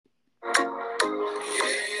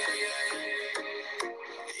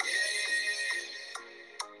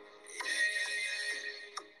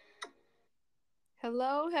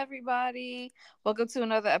Hello, everybody. Welcome to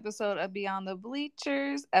another episode of Beyond the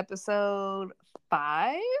Bleachers, episode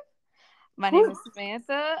 5. My name Whew. is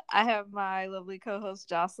Samantha. I have my lovely co-host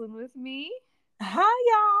Jocelyn with me.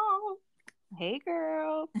 Hi, Hey,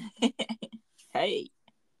 girl. y'all. Hey.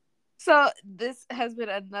 So, this has been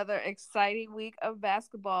another exciting week of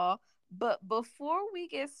basketball. But before we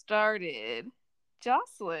get started,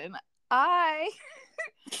 Jocelyn, I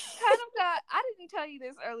I didn't tell you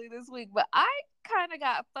this early this week, but I kind of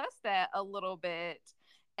got fussed at a little bit.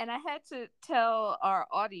 And I had to tell our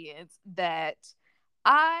audience that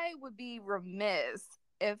I would be remiss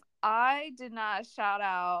if I did not shout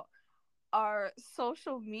out our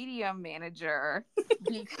social media manager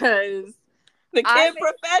because The I kid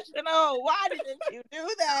professional. Why didn't you do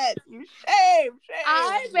that? You shame.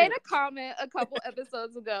 I made a comment a couple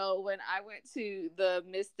episodes ago when I went to the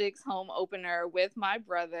Mystics home opener with my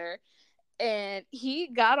brother, and he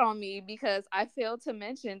got on me because I failed to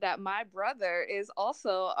mention that my brother is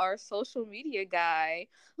also our social media guy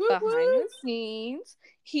behind the scenes.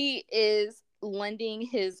 He is lending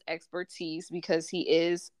his expertise because he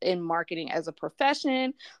is in marketing as a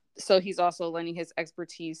profession. So he's also lending his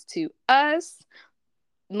expertise to us,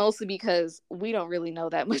 mostly because we don't really know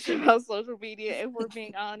that much about social media, if we're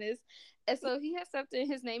being honest. And so he has stepped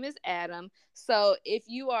in. His name is Adam. So if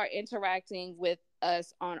you are interacting with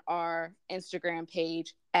us on our Instagram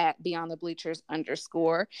page at Beyond the Bleachers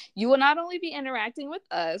 _, you will not only be interacting with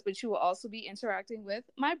us, but you will also be interacting with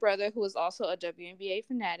my brother, who is also a WNBA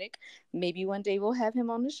fanatic. Maybe one day we'll have him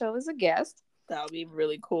on the show as a guest. That would be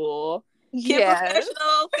really cool. Kid Yes.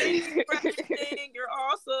 professional, thanks for representing. You're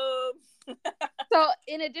awesome. So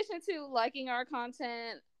in addition to liking our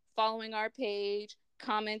content, following our page,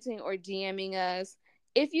 commenting or DMing us,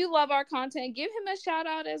 if you love our content, give him a shout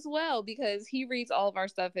out as well, because he reads all of our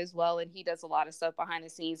stuff as well, and he does a lot of stuff behind the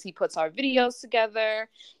scenes. He puts our videos together.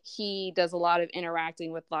 He does a lot of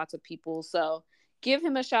interacting with lots of people. So give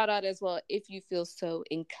him a shout out as well if you feel so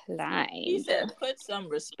inclined. He said put some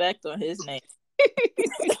respect on his name.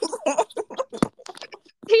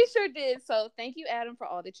 He sure did. So thank you, Adam, for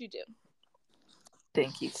all that you do.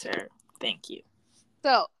 Thank you, sir. Thank you.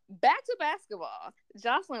 So back to basketball.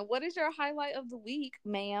 Jocelyn, what is your highlight of the week,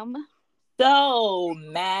 ma'am? So,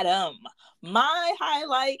 madam, my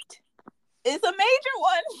highlight is a major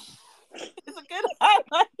one. It's a good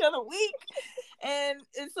highlight of the week. And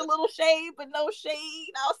it's a little shade, but no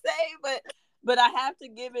shade, I'll say. But I have to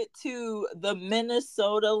give it to the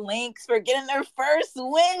Minnesota Lynx for getting their first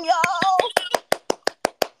win, y'all.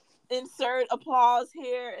 Insert applause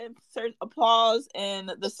here, insert applause in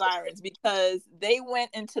the sirens, because they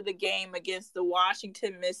went into the game against the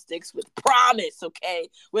Washington Mystics with promise, okay,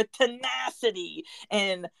 with tenacity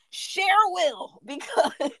and sheer will,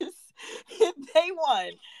 because they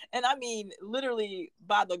won. And I mean, literally,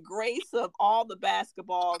 by the grace of all the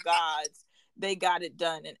basketball gods, they got it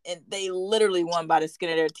done, and they literally won by the skin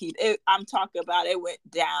of their teeth. I'm talking about it went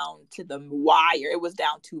down to the wire. It was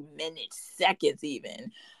down to minutes, seconds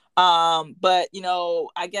even. But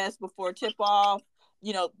I guess before tip off,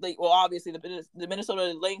 obviously the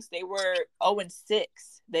Minnesota Lynx, they were 0-6.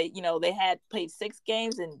 They had played 6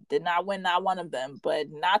 games and did not win not one of them,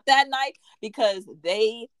 but not that night, because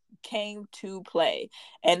they came to play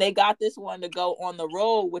and they got this one to go on the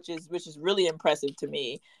road, which is really impressive to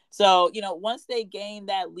me. So, once they gained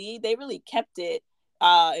that lead, they really kept it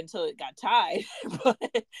until it got tied, but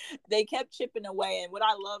they kept chipping away. And what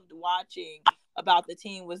I loved watching about the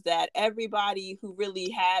team was that everybody who really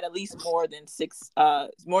had at least more than 6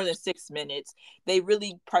 minutes, they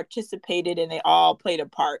really participated and they all played a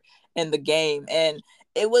part in the game. And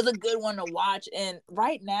it was a good one to watch. And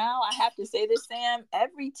right now, I have to say this, Sam,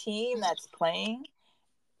 every team that's playing,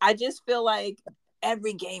 I just feel like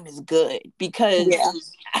every game is good, because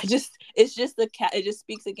it just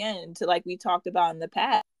speaks again to, like we talked about in the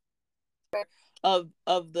past, of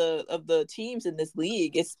the teams in this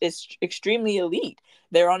league. It's extremely elite.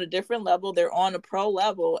 They're on a different level. They're on a pro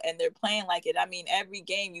level, and they're playing like it. I mean, every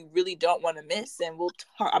game you really don't want to miss. And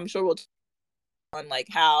I'm sure we'll talk on like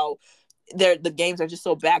how the games are just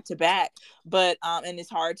so back to back, but and it's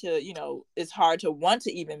hard to want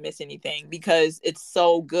to even miss anything, because it's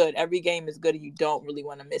so good. Every game is good and you don't really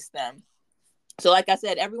want to miss them. So like I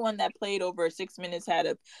said, everyone that played over 6 minutes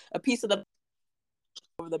had a piece of the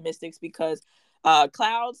over the Mystics, because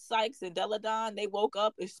Cloud, Sykes, and Deladon, they woke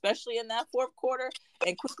up, especially in that fourth quarter,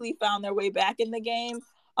 and quickly found their way back in the game.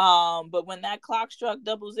 But when that clock struck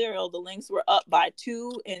 00, the Lynx were up by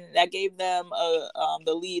 2, and that gave them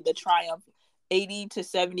the lead, the triumph,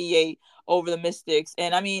 80-78 over the Mystics.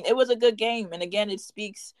 And I mean, it was a good game. And again, it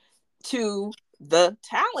speaks to the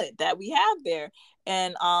talent that we have there.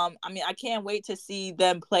 And I mean, I can't wait to see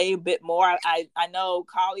them play a bit more. I know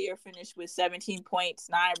Collier finished with 17 points,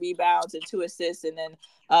 9 rebounds, and 2 assists, and then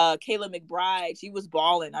Kayla McBride, she was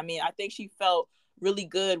balling. I mean, I think she felt really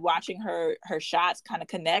good watching her shots kind of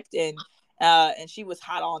connect, and she was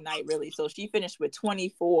hot all night, really. So she finished with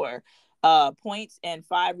 24 points and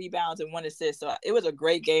 5 rebounds and 1 assist. So it was a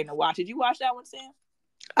great game to watch. Did you watch that one, Sam?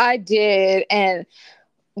 I did, and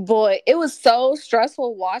boy, it was so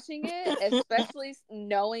stressful watching it, especially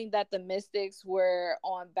knowing that the Mystics were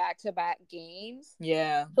on back-to-back games.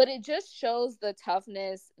 Yeah. But it just shows the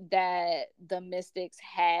toughness that the Mystics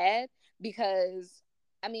had because,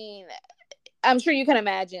 I mean, I'm sure you can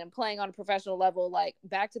imagine playing on a professional level, like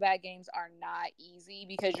back-to-back games are not easy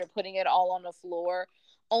because you're putting it all on the floor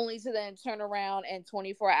only to then turn around and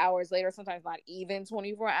 24 hours later, sometimes not even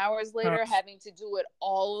 24 hours later, having to do it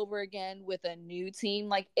all over again with a new team.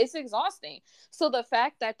 Like, it's exhausting. So the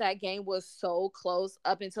fact that that game was so close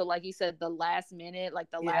up until, like you said, the last minute, like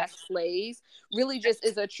the Yeah. last plays, really just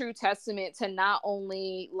is a true testament to not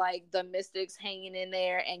only like the Mystics hanging in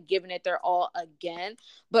there and giving it their all again,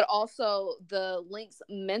 but also the Lynx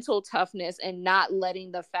mental toughness and not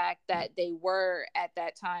letting the fact that they were at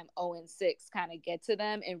that time 0-6 kind of get to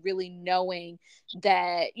them, and really knowing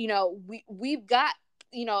that, you know, we've got,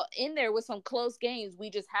 you know, in there with some close games,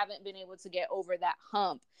 we just haven't been able to get over that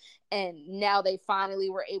hump. And now they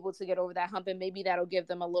finally were able to get over that hump, and maybe that'll give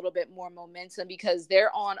them a little bit more momentum because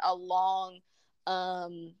they're on a long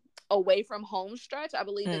away from home stretch. I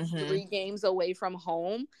believe it's 3 games away from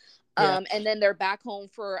home. Yeah. And then they're back home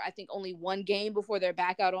for, I think, only 1 game before they're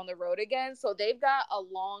back out on the road again. So they've got a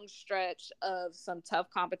long stretch of some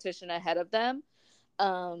tough competition ahead of them.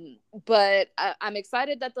 But I'm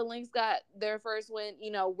excited that the Lynx got their first win.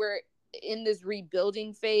 You know, we're in this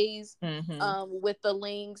rebuilding phase with the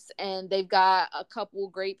Lynx, and they've got a couple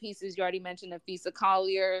great pieces. You already mentioned Afisa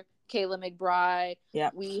Collier, Kayla McBride. Yeah.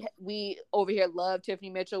 We over here love Tiffany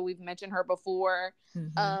Mitchell. We've mentioned her before.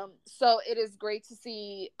 Mm-hmm. So it is great to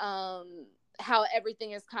see how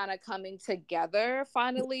everything is kind of coming together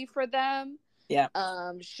finally for them. Yeah.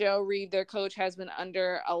 Cheryl Reeve, their coach, has been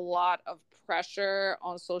under a lot of pressure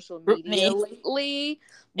on social media Brittany. lately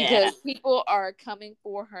Yeah. because people are coming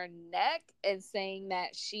for her neck and saying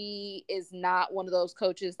that she is not one of those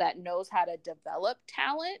coaches that knows how to develop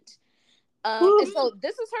talent. And so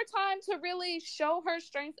this is her time to really show her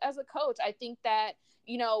strength as a coach. I think that,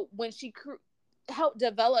 you know, when she helped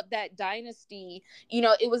develop that dynasty, you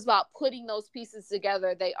know, it was about putting those pieces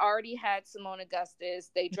together. They already had Simone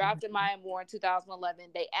Augustus. They drafted Maya Moore in 2011.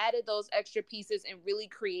 They added those extra pieces and really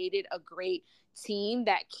created a great team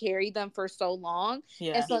that carried them for so long.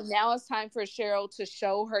 Yeah. And so now it's time for Cheryl to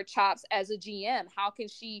show her chops as a GM. How can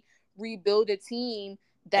she rebuild a team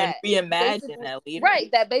And that reimagine basically, that leader.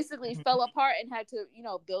 right, that basically fell apart and had to, you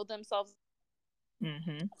know, build themselves.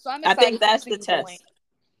 So I'm I think excited to that's see the the Lynx. test.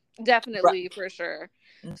 Right. Definitely, for sure.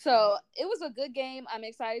 So it was a good game. I'm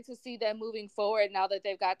excited to see them moving forward now that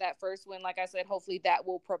they've got that first win. Like I said, hopefully that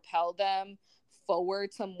will propel them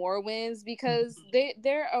forward to more wins because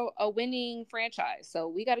they're a winning franchise. So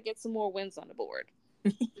we got to get some more wins on the board.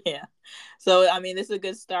 Yeah. So I mean, this is a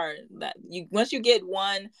good start. That you once you get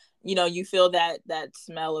one, you know, you feel that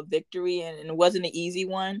smell of victory, and it wasn't an easy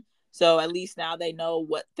one. So at least now they know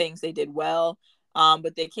what things they did well.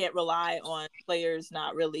 But they can't rely on players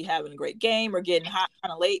not really having a great game or getting hot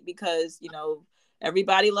kind of late because, you know,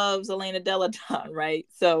 everybody loves Elena Deladon, right?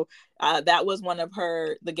 So that was one of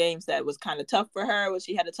the games that was kind of tough for her. Was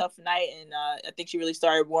she had a tough night, and I think she really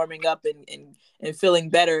started warming up and feeling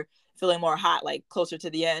better, feeling more hot, like closer to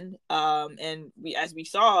the end. And as we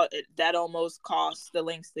saw, that almost cost the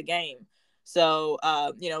Lynx the game. So,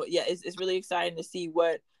 you know, yeah, it's really exciting to see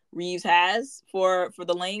what Reeves has for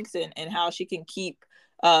the Lynx, and how she can keep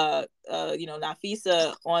you know,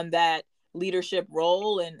 Nafisa on that leadership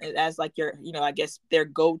role and as like your, you know, I guess their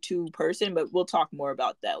go-to person, but we'll talk more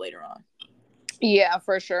about that later on. Yeah,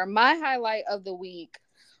 for sure. My highlight of the week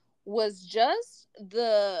was just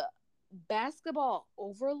the basketball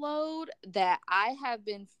overload that I have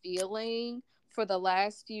been feeling for the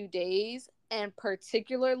last few days, and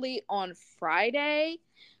particularly on Friday.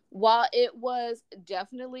 While it was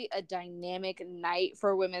definitely a dynamic night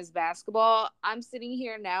for women's basketball, I'm sitting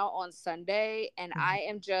here now on Sunday and I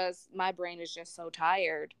am just, my brain is just so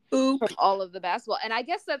tired Oop. from all of the basketball. And I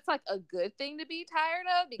guess that's like a good thing to be tired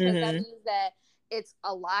of because that means that it's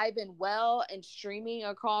alive and well and streaming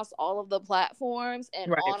across all of the platforms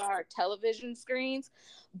and Right. on our television screens.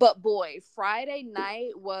 But boy, Friday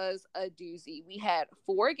night was a doozy. We had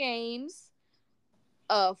 4 games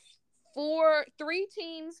of 3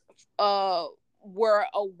 teams were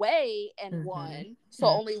away and Mm-hmm. won. So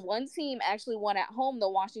only one team actually won at home, the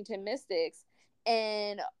Washington Mystics.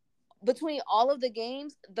 And between all of the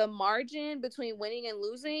games, the margin between winning and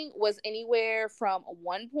losing was anywhere from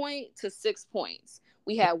 1 point to 6 points.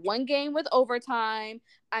 We had one game with overtime.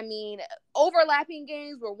 I mean, overlapping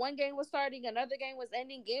games where one game was starting, another game was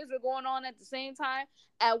ending. Games were going on at the same time.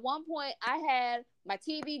 At one point, I had my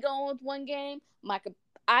TV going with one game, my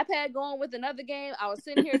iPad going with another game. I was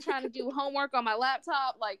sitting here trying to do homework on my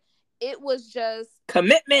laptop. Like, it was just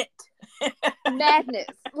Commitment. madness.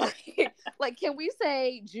 Like, can we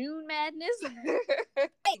say June madness?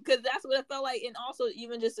 Because that's what it felt like. And also,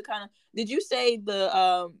 even just to kind of, did you say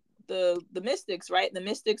the Mystics, right? The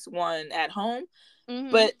Mystics won at home.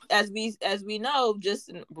 Mm-hmm. But as we know,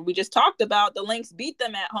 we just talked about, the Lynx beat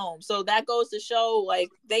them at home. So that goes to show, like,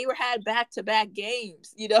 they had back-to-back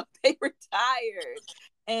games. They were tired.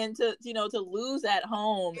 And to lose at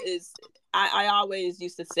home is, I always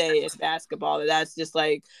used to say in basketball that's just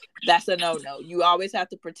like, that's a no-no. You always have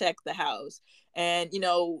to protect the house. And,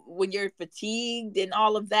 when you're fatigued and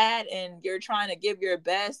all of that, and you're trying to give your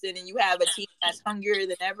best, and then you have a team that's hungrier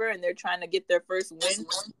than ever, and they're trying to get their first win,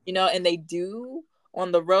 and they do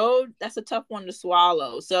on the road, that's a tough one to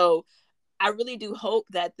swallow. So I really do hope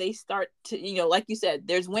that they start to, like you said,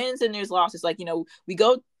 there's wins and there's losses. Like, we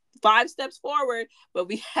go 5 steps forward, but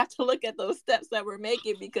we have to look at those steps that we're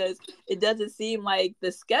making, because it doesn't seem like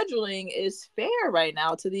the scheduling is fair right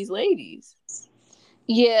now to these ladies.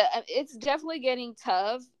 Yeah, it's definitely getting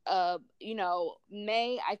tough.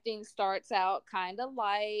 May, I think, starts out kind of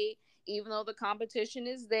light, even though the competition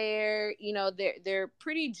is there. They're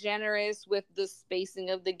pretty generous with the spacing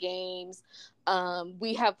of the games.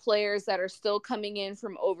 We have players that are still coming in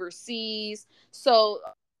from overseas, so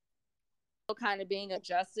kind of being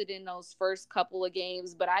adjusted in those first couple of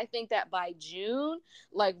games. But I think that by June,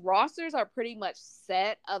 like, rosters are pretty much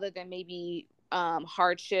set, other than maybe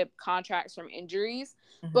hardship contracts from injuries.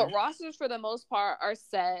 Mm-hmm. But rosters for the most part are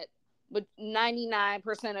set. But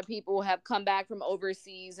 99% of people have come back from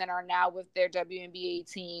overseas and are now with their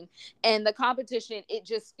WNBA team. And the competition, it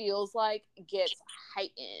just feels like, gets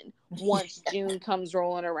heightened once June comes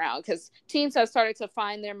rolling around, because teams have started to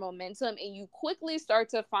find their momentum, and you quickly start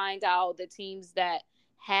to find out the teams that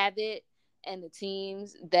have it and the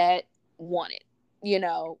teams that want it,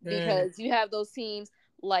 because you have those teams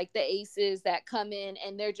like the Aces that come in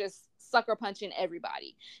and they're just sucker punching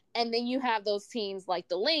everybody. And then you have those teams like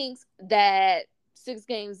the Lynx that 6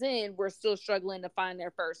 games in, we're still struggling to find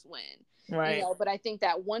their first win. Right. But I think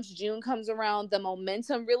that once June comes around, the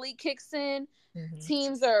momentum really kicks in. Mm-hmm.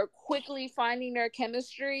 Teams are quickly finding their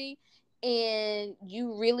chemistry, and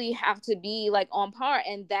you really have to be, like, on par.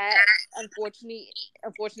 And that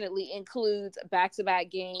unfortunately includes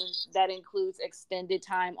back-to-back games. That includes extended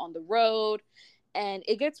time on the road. And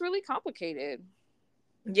it gets really complicated.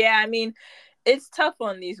 Yeah, I mean, it's tough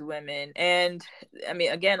on these women. And I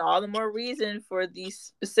mean, again, all the more reason for these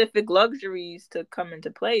specific luxuries to come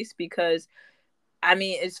into place, because I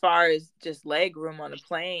mean, as far as just leg room on a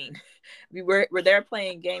plane, we're there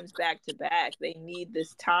playing games back to back. They need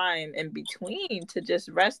this time in between to just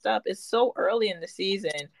rest up. It's so early in the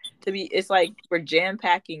season it's like we're jam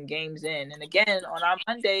packing games in. And again, on our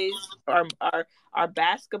Mondays, our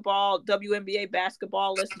basketball, WNBA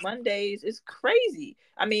basketball list Mondays is crazy.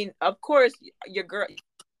 I mean, of course, your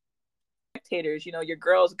spectators, your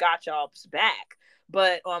girls got y'all's back,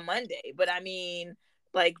 but on Monday. But I mean,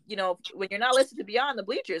 like, when you're not listening to Beyond the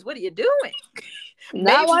Bleachers, what are you doing?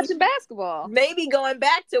 Not watching basketball. Maybe going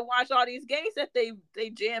back to watch all these games that they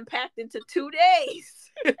jam packed into 2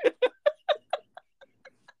 days.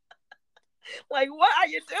 Like, what are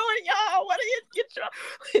you doing, y'all? What are you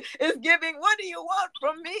it's giving, what do you want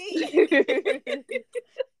from me?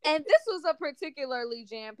 And this was a particularly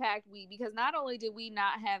jam-packed week, because not only did we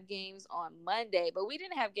not have games on Monday, but we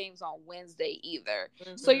didn't have games on Wednesday either.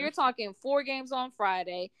 Mm-hmm. So you're talking 4 games on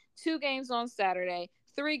Friday, 2 games on Saturday,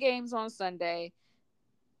 3 games on Sunday.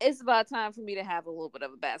 It's about time for me to have a little bit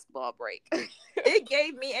of a basketball break. It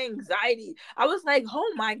gave me anxiety. I was like,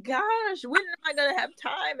 oh my gosh, when am I going to have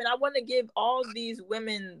time? And I want to give all these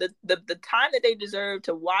women the time that they deserve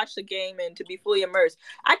to watch the game and to be fully immersed.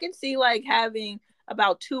 I can see, like, having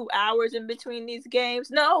about 2 hours in between these games.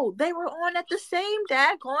 No, they were on at the same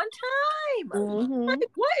daggone time. Mm-hmm. Like,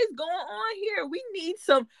 what is going on here? We need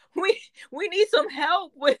some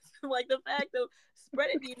help with, like, the fact of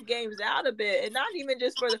spreading these games out a bit, and not even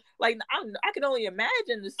just for I can only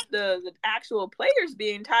imagine the actual players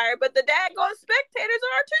being tired, but the daggone spectators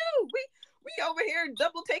are too. We over here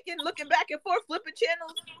double taking, looking back and forth, flipping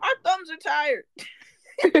channels. Our thumbs are tired.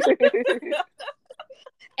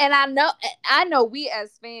 And I know we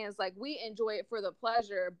as fans, like, we enjoy it for the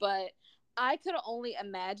pleasure, but I could only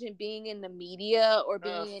imagine being in the media or Ugh.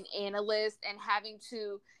 being an analyst and having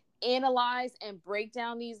to analyze and break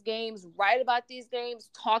down these games, write about these games,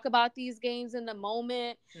 talk about these games in the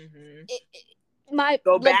moment. Mm-hmm. My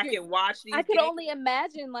Go like back and watch I these could games. only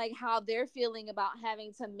imagine like how they're feeling about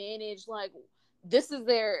having to manage, like, this is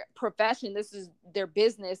their profession, this is their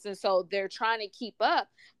business, and so they're trying to keep up.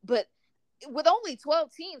 But with only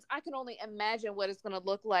 12 teams, I can only imagine what it's going to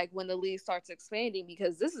look like when the league starts expanding,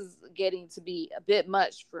 because this is getting to be a bit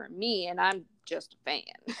much for me, and I'm just a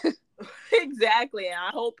fan. Exactly. And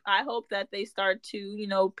I hope that they start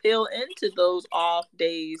to, peel into those off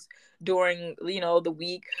days during, the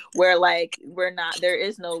week where, like, we're not there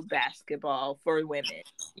is no basketball for women.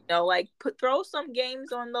 Like, throw some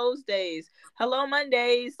games on those days. Hello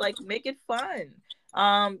Mondays, like, make it fun.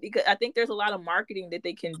 Because I think there's a lot of marketing that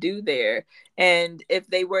they can do there. And if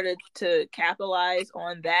they were to capitalize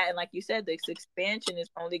on that, and like you said, this expansion is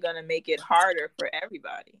only going to make it harder for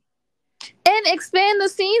everybody. And expand the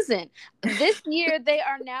season. This year, they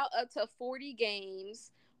are now up to 40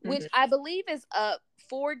 games, which Hmm. I believe is up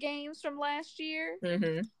 4 games from last year.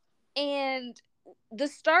 Hmm. And the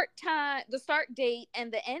start date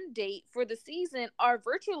and the end date for the season are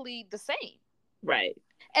virtually the same. Right.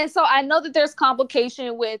 And so I know that there's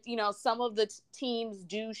complication with, some of the teams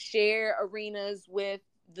do share arenas with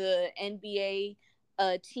the NBA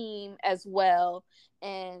team as well.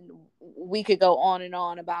 And we could go on and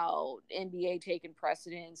on about NBA taking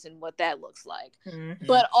precedence and what that looks like. Hmm.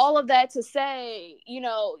 But all of that to say,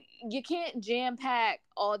 you can't jam pack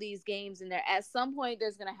all these games in there. At some point,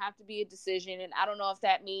 there's going to have to be a decision. And I don't know if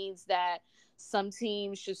that means that some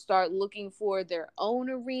teams should start looking for their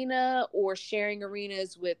own arena or sharing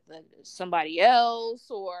arenas with somebody else,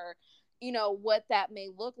 or what that may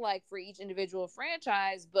look like for each individual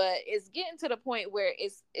franchise. But it's getting to the point where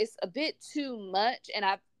it's a bit too much. And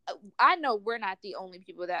I know we're not the only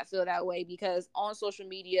people that feel that way, because on social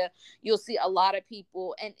media you'll see a lot of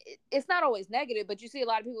people, and it's not always negative, but you see a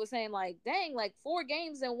lot of people saying, like, dang, like 4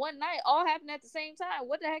 games in one night all happen at the same time,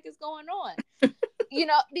 what the heck is going on?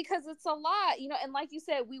 Because it's a lot, and like you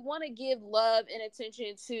said, we want to give love and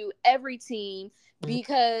attention to every team,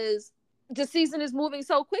 because the season is moving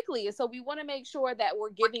so quickly. And so we want to make sure that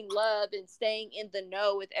we're giving love and staying in the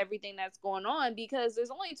know with everything that's going on, because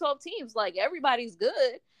there's only 12 teams. Like, everybody's good,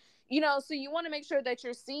 so you want to make sure that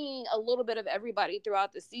you're seeing a little bit of everybody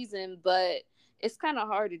throughout the season. But it's kind of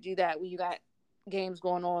hard to do that when you got games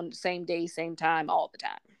going on the same day, same time, all the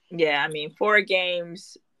time. Yeah, I mean, 4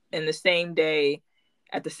 games in the same day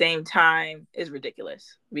at the same time is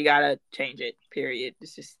ridiculous. We gotta change it. Period.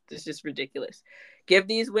 It's just ridiculous. Give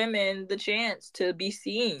these women the chance to be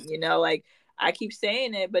seen. Like, I keep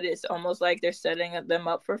saying it, but it's almost like they're setting them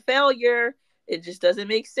up for failure. It just doesn't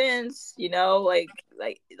make sense. Like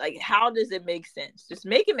how does it make sense? Just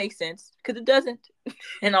make it make sense, because it doesn't.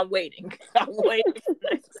 And I'm waiting. I'm waiting for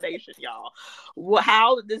the explanation, y'all.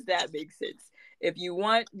 How does that make sense? If you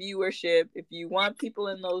want viewership, if you want people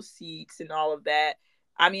in those seats and all of that,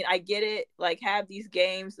 I mean, I get it. Like, have these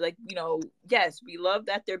games, like, yes, we love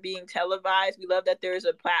that they're being televised. We love that there's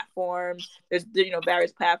a platform. There's,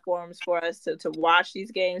 various platforms for us to watch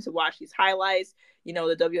these games, to watch these highlights. The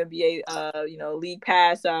WNBA, League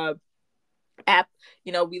Pass app.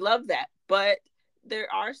 We love that. But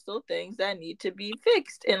there are still things that need to be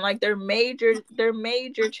fixed, and, like, they're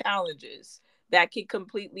major challenges that can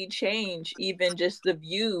completely change even just the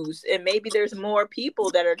views. And maybe there's more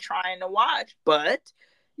people that are trying to watch, but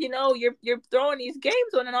you're throwing these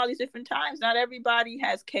games on in all these different times. Not everybody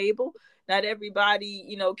has cable. Not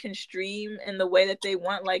everybody, can stream in the way that they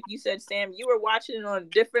want. Like you said, Sam, you were watching it on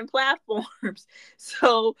different platforms.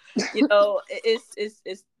 So,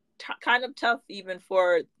 it's kind of tough even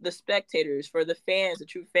for the spectators, for the fans, the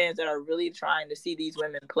true fans that are really trying to see these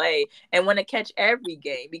women play and want to catch every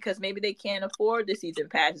game, because maybe they can't afford the season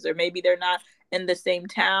passes, or maybe they're not in the same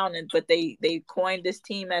town, but they coined this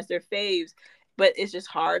team as their faves, but it's just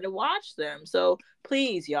hard to watch them. So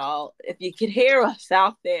please, y'all, if you can hear us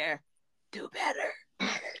out there, do better.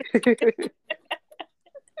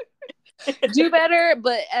 Do better,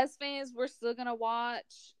 but as fans, we're still gonna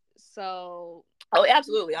watch. So Oh,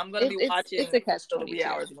 absolutely. I'm going to be it's watching a catch until the wee 22.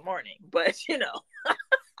 hours in the morning. But,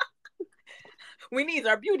 we need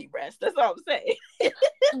our beauty rest. That's all I'm saying.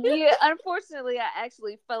 Yeah, unfortunately, I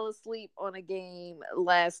actually fell asleep on a game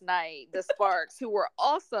last night. The Sparks, who were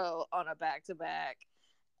also on a back to back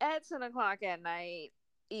at 10 o'clock at night.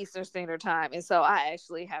 Eastern Standard Time. And so I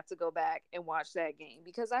actually have to go back and watch that game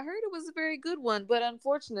because I heard it was a very good one. But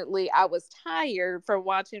unfortunately, I was tired from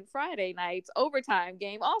watching Friday night's overtime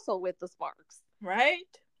game also with the Sparks. Right?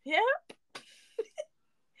 Yeah.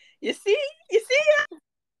 You see? You see?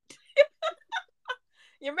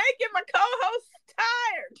 You're making my co-host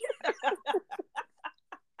tired.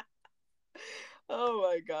 Oh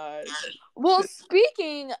my gosh. Well,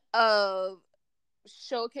 speaking of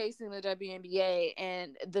showcasing the WNBA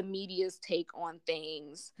and the media's take on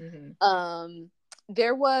things,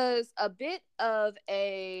 there was a bit of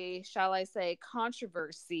a, shall I say,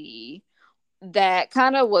 controversy that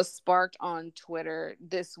kind of was sparked on Twitter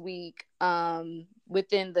this week,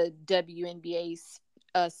 within the WNBA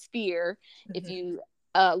sphere. If you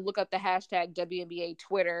look up the hashtag WNBA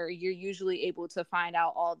Twitter, you're usually able to find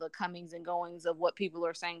out all the comings and goings of what people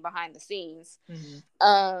are saying behind the scenes.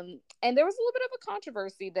 And there was a little bit of a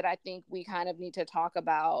controversy that I think we kind of need to talk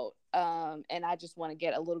about, and I just want to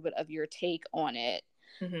get a little bit of your take on it,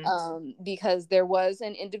 because there was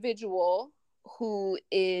an individual who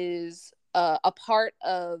is a part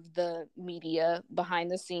of the media behind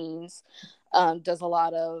the scenes, does a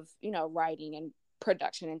lot of, writing and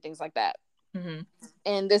production and things like that.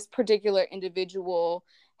 And this particular individual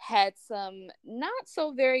had some not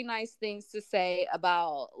so very nice things to say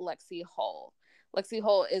about Lexi Hull. Lexi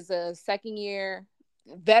Hull is a second year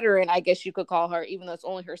veteran, I guess you could call her, even though it's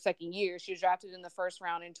only her second year. She was drafted in the first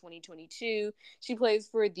round in 2022. She plays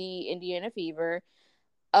for the Indiana Fever.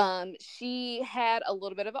 She had a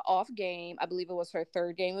little bit of an off game. I believe it was her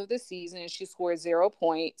third game of the season. She scored 0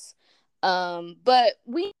 points. But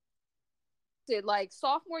we did, like,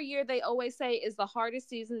 sophomore year, they always say is the hardest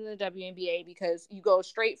season in the WNBA because you go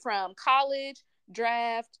straight from college,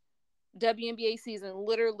 draft, WNBA season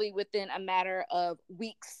literally within a matter of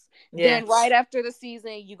weeks. Then right after the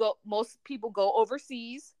season, most people go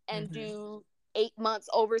overseas and do 8 months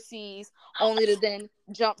overseas, only to then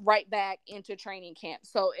jump right back into training camp.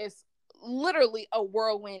 So it's literally a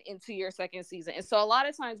whirlwind into your second season. And so a lot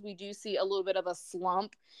of times we do see a little bit of a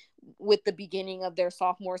slump with the beginning of their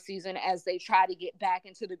sophomore season as they try to get back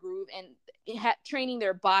into the groove and training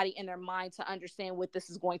their body and their mind to understand what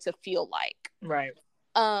this is going to feel like. Right.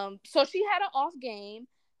 So she had an off game,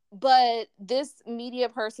 but this media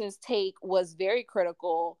person's take was very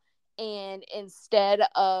critical. And instead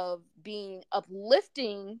of being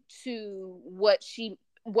uplifting to what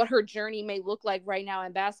her journey may look like right now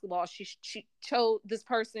in basketball, this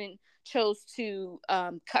person chose to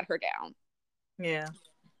cut her down. Yeah.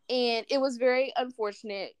 And it was very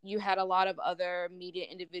unfortunate. You had a lot of other media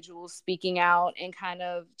individuals speaking out and kind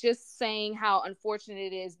of just saying how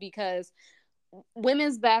unfortunate it is because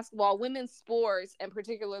women's basketball, women's sports, and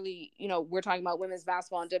particularly, we're talking about women's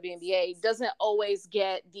basketball and WNBA, doesn't always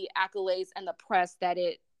get the accolades and the press that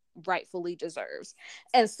it rightfully deserves.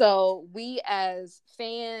 And so we as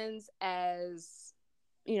fans, as,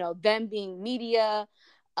 them being media,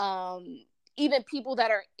 even people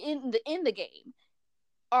that are in the game,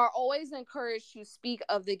 are always encouraged to speak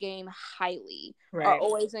of the game highly, are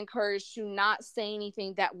always encouraged to not say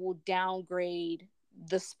anything that will downgrade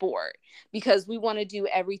the sport, because we want to do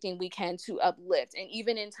everything we can to uplift. And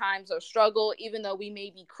even in times of struggle, even though we may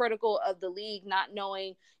be critical of the league, not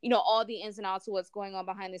knowing, all the ins and outs of what's going on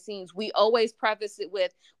behind the scenes, we always preface it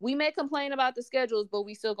with, we may complain about the schedules, but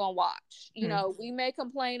we still gonna watch. We may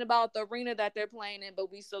complain about the arena that they're playing in, but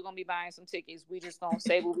we still gonna be buying some tickets. We just gonna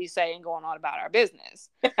say what we say and going on about our business.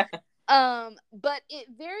 But it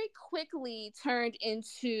very quickly turned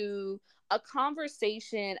into a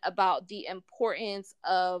conversation about the importance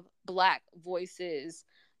of Black voices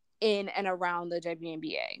in and around the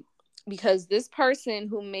WNBA. Because this person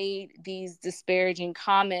who made these disparaging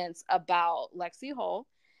comments about Lexi Hull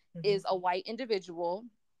is a white individual.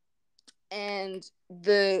 And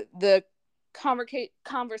the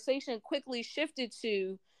conversation quickly shifted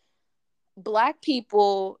to Black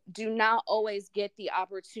people do not always get the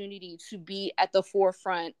opportunity to be at the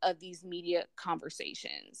forefront of these media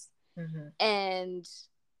conversations. And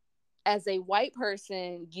as a white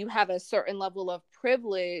person, you have a certain level of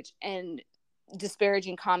privilege, and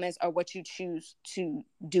disparaging comments are what you choose to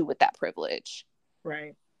do with that privilege.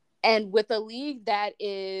 Right. And with a league that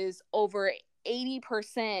is over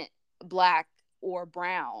 80% Black or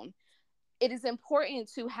brown, it is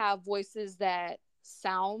important to have voices that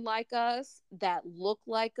sound like us, that look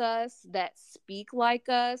like us, that speak like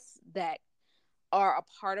us, that are a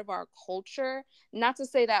part of our culture. Not to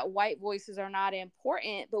say that white voices are not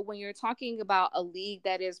important, but when you're talking about a league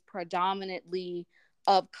that is predominantly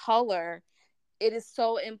of color, it is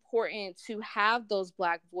so important to have those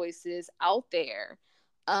Black voices out there.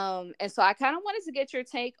 And so I kind of wanted to get your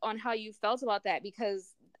take on how you felt about that,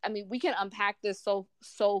 because I mean, we can unpack this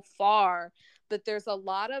so far, but there's a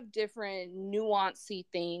lot of different nuancy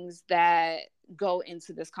things that go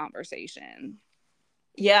into this conversation.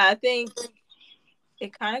 Yeah, I think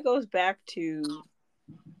it kind of goes back to,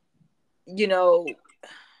 you know,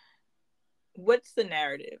 what's the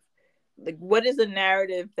narrative? Like, what is the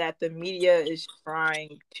narrative that the media is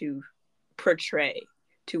trying to portray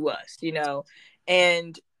to us, you know?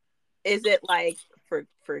 And is it like for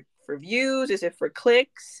views? Is it for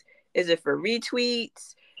clicks? Is it for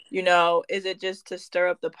retweets? You know, is it just to stir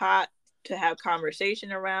up the pot to have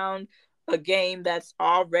conversation around a game that's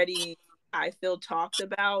already, I feel, talked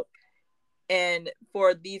about? And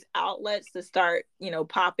for these outlets to start, you know,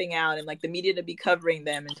 popping out, and like the media to be covering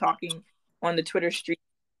them and talking on the Twitter street,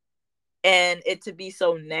 and it to be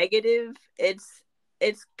so negative,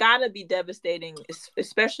 it's got to be devastating,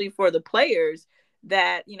 especially for the players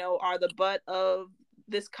that, you know, are the butt of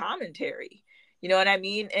this commentary. You know what I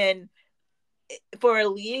mean? And for a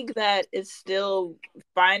league that is still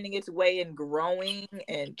finding its way and growing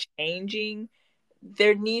and changing,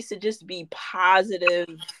 there needs to just be positive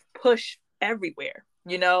push everywhere,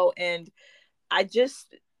 you know? And I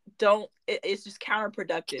just don't, it's just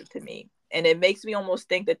counterproductive to me. And it makes me almost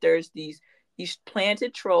think that there's these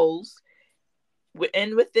planted trolls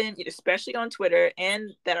within, especially on Twitter,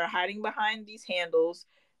 and that are hiding behind these handles,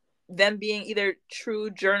 them being either true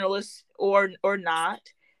journalists or not,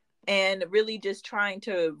 and really just trying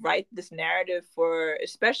to write this narrative for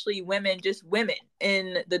especially women, just women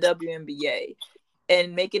in the WNBA,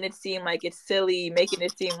 and making it seem like it's silly, making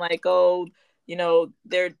it seem like, oh, you know,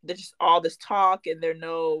 they're just all this talk and they're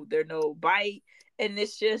no bite. And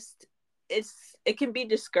it's just, it can be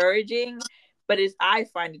discouraging, but it's, I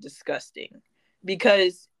find it disgusting,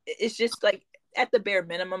 because it's just like, at the bare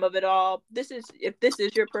minimum of it all, this is, if this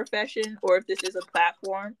is your profession, or if this is a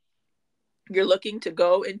platform you're looking to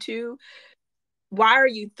go into, why are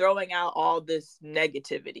you throwing out all this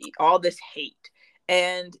negativity, all this hate?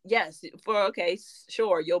 And yes, for, okay,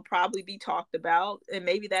 sure, you'll probably be talked about, and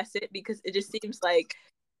maybe that's it, because it just seems like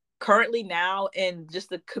currently now in just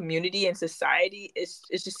the community and society, it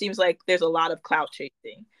just seems like there's a lot of clout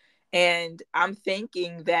chasing. And I'm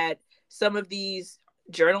thinking that some of these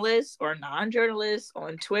journalists or non-journalists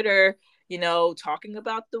on Twitter, you know, talking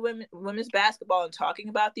about the women's basketball and talking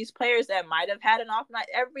about these players that might have had an off night.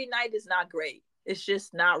 Every night is not great. It's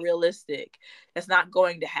just not realistic. It's not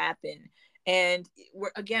going to happen. And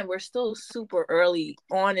we're still super early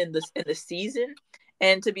on in the season,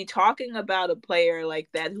 and to be talking about a player like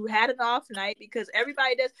that who had an off night, because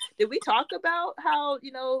everybody does. Did we talk about how,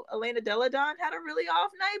 you know, Elena Deladon had a really off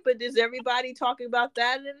night? But is everybody talking about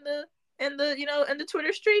that in the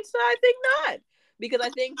Twitter streets? I think not, because I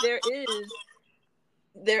think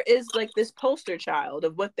there is like this poster child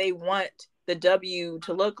of what they want the W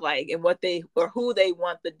to look like, and what they, or who they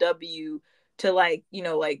want the W to, like, you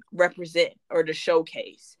know, like represent or to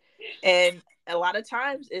showcase. And a lot of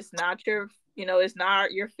times it's not your, you know, it's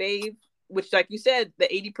not your fave, which, like you said, the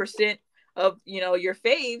 80% of, you know, your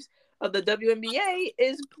faves of the WNBA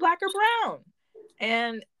is black or brown.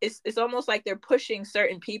 And it's almost like they're pushing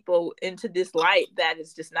certain people into this light that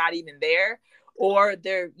is just not even there, or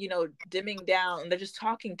they're, you know, dimming down, and they're just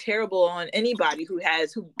talking terrible on anybody who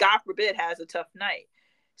God forbid has a tough night.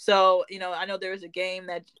 So, you know, I know there was a game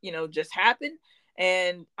that, you know, just happened,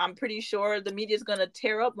 and I'm pretty sure the media is going to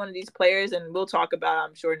tear up one of these players, and we'll talk about it,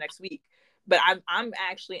 I'm sure, next week. But I'm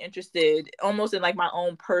actually interested, almost in like my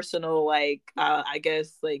own personal, like, I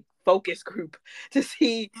guess, like, focus group, to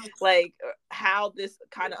see like how this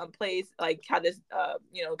kind of plays, like how this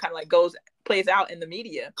you know, kind of like plays out in the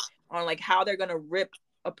media, on like how they're going to rip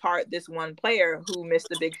apart this one player who missed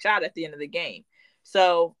the big shot at the end of the game.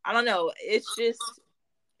 So I don't know. It's just,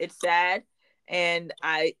 it's sad. And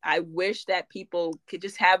I wish that people could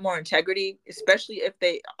just have more integrity, especially if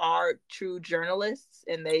they are true journalists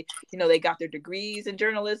and they, you know, they got their degrees in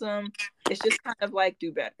journalism. It's just kind of like,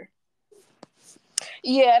 do better.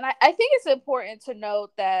 Yeah, and I think it's important to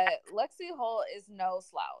note that Lexi Hull is no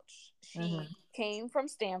slouch. She Mm-hmm. came from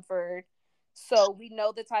Stanford, so we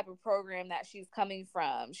know the type of program that she's coming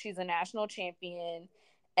from. She's a national champion.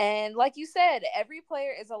 And like you said, every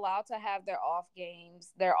player is allowed to have their off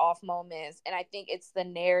games, their off moments. And I think it's the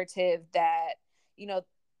narrative that, you know,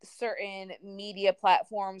 certain media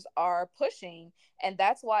platforms are pushing. And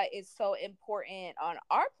that's why it's so important on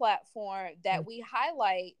our platform that we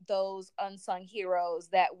highlight those unsung heroes,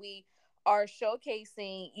 that we are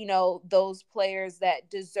showcasing, you know, those players that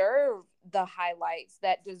deserve the highlights,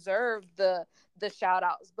 that deserve the shout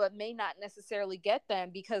outs, but may not necessarily get them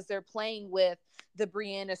because they're playing with the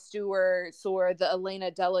Brianna Stewarts or the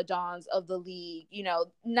Elena Deladons of the league.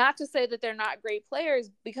 Not to say that they're not great players,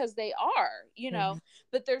 because they are,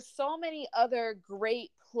 but there's so many other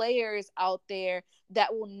great players out there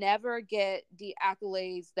that will never get the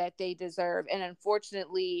accolades that they deserve. And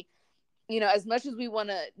unfortunately, as much as we want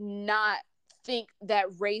to not think that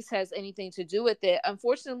race has anything to do with it,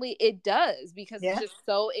 unfortunately it does, because it's just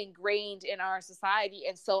so ingrained in our society,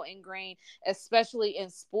 and so ingrained, especially in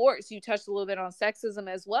sports. You touched a little bit on sexism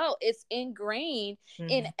as well. It's ingrained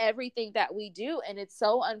in everything that we do. And it's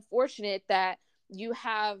so unfortunate that you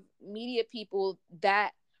have media people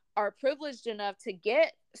that are privileged enough to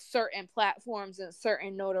get certain platforms and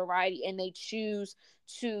certain notoriety, and they choose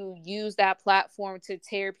to use that platform to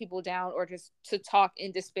tear people down, or just to talk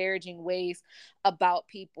in disparaging ways about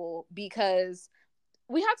people. Because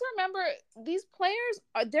we have to remember, these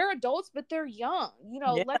players they're adults, but they're young.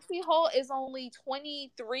 Lexi Holt is only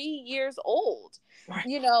 23 years old. Right.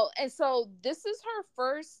 And so this is her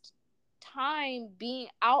first time being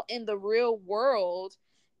out in the real world,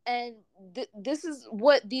 and this is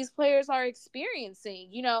what these players are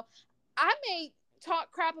experiencing. I may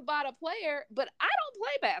talk crap about a player, but I don't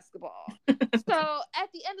play basketball. So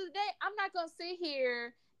at the end of the day, I'm not going to sit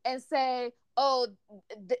here and say, oh,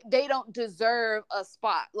 they don't deserve a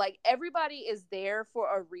spot. Like, everybody is there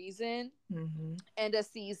for a reason and a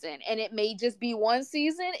season. And it may just be one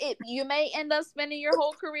season. You may end up spending your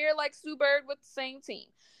whole career like Sue Bird with the same team.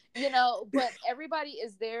 But everybody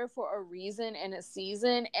is there for a reason and a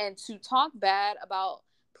season. And to talk bad about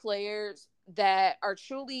players that are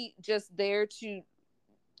truly just there to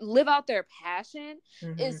live out their passion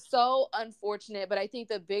is so unfortunate. But I think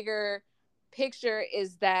the bigger picture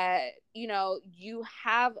is that, you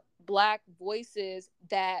have Black voices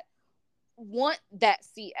that want that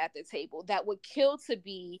seat at the table, that would kill to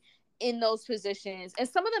be in those positions. And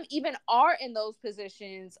some of them even are in those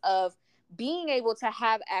positions of being able to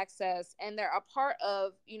have access, and they're a part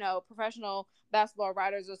of, Professional Basketball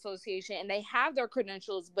Writers Association, and they have their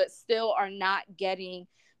credentials, but still are not getting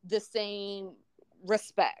the same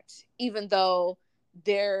respect, even though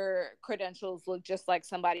their credentials look just like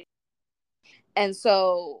somebody. And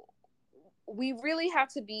so we really have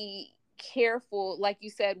to be careful, like you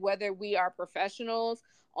said, whether we are professionals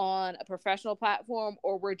on a professional platform,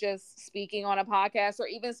 or we're just speaking on a podcast, or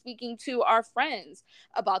even speaking to our friends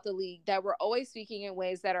about the league, that we're always speaking in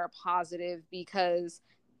ways that are positive. Because,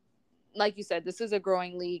 like you said, this is a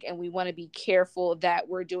growing league, and we want to be careful that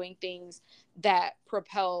we're doing things that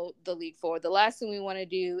propel the league forward. The last thing we want to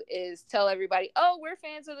do is tell everybody, oh, we're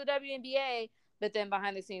fans of the WNBA, but then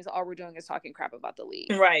behind the scenes, all we're doing is talking crap about the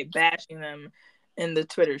league. Right, bashing them in the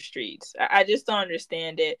Twitter streets. I just don't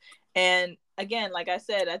understand it. And again, like I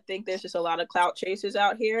said, I think there's just a lot of clout chasers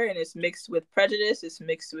out here, and it's mixed with prejudice, it's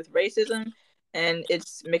mixed with racism, and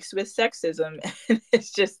it's mixed with sexism. And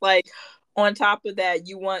it's just like, on top of that,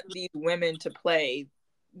 you want these women to play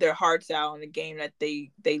their hearts out in a game that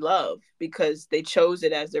they love, because they chose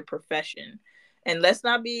it as their profession. And let's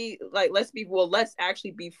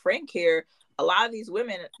actually be frank here. A lot of these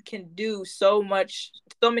women can do so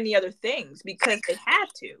many other things because they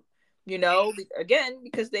have to, again,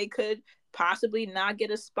 because they could possibly not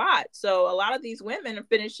get a spot. So a lot of these women are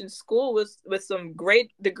finishing school with some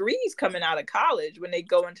great degrees coming out of college when they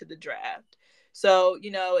go into the draft. So,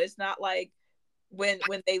 it's not like when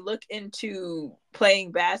they look into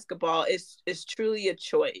playing basketball, it's truly a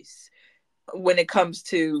choice when it comes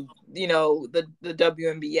to, the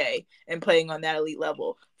WNBA and playing on that elite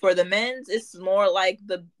level. For the men's, it's more like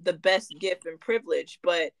the best gift and privilege.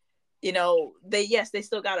 But they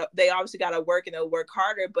obviously gotta work, and they'll work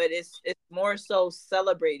harder, but it's more so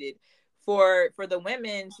celebrated. For the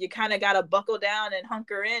women's, you kind of gotta buckle down and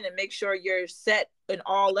hunker in and make sure you're set in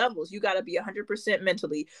all levels. You gotta be 100%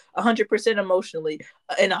 mentally, 100% emotionally,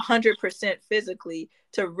 and 100% physically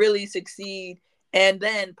to really succeed and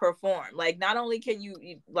then perform. Like, not only can you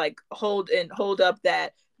like hold up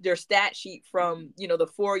that their stat sheet from, the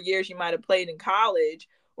 4 years you might have played in college,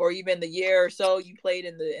 or even the year or so you played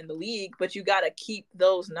in the league, but you got to keep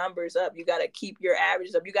those numbers up. You got to keep your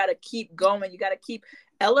averages up. You got to keep going. You got to keep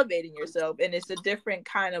elevating yourself. And it's a different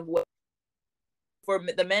kind of way. For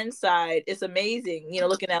the men's side, it's amazing,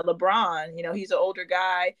 looking at LeBron, he's an older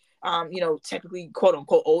guy, technically quote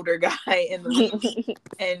unquote older guy in the league,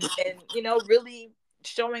 and really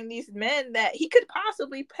showing these men that he could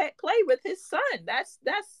possibly play with his son.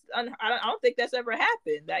 I don't think that's ever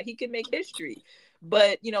happened, that he could make history.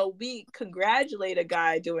 But we congratulate a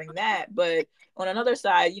guy doing that. But on another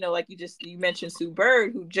side, like you mentioned Sue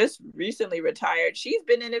Bird, who just recently retired. She's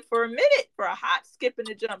been in it for a minute, for a hot skip and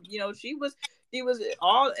a jump. She was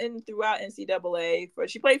all in throughout NCAA.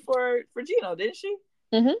 She played for Gino, didn't she?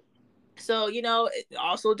 Mm-hmm. So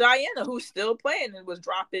also Diana, who's still playing and was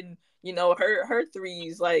dropping her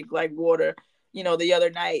threes like water the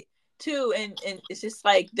other night too. And it's just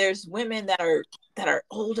like there's women that are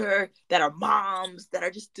older, that are moms, that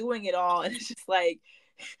are just doing it all, and it's just like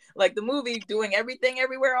the movie, doing everything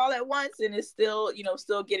everywhere all at once, and it's still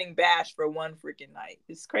getting bashed for one freaking night.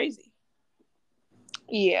 It's crazy.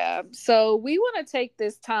 Yeah. So we want to take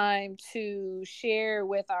this time to share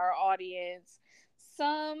with our audience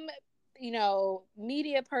some,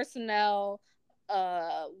 media personnel,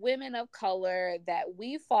 women of color that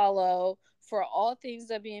we follow for all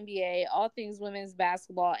things WNBA, all things women's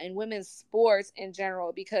basketball, and women's sports in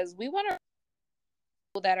general, because we want to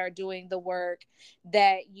that are doing the work,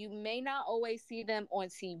 that you may not always see them on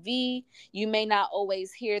TV, you may not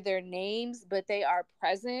always hear their names, but they are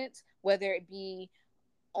present, whether it be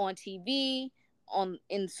on TV, on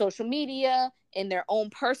in social media, in their own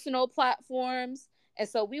personal platforms. And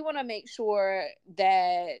so we want to make sure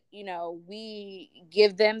that, we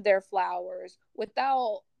give them their flowers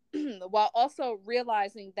without while also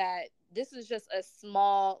realizing that this is just a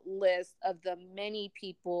small list of the many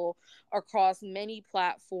people across many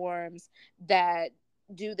platforms that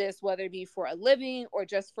do this, whether it be for a living or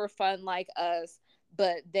just for fun like us,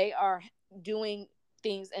 but they are doing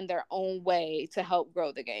things in their own way to help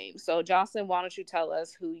grow the game. So, Jocelyn, why don't you tell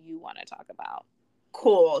us who you want to talk about?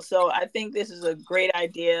 Cool. So I think this is a great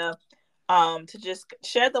idea, to just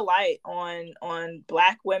shed the light on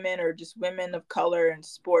Black women, or just women of color in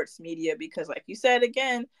sports media, because like you said,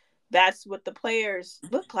 again, that's what the players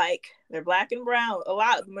look like. They're Black and brown.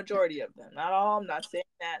 The majority of them, not all. I'm not saying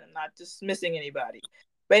that. I'm not dismissing anybody.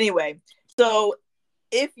 But anyway, so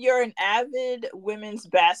if you're an avid women's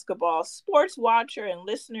basketball sports watcher and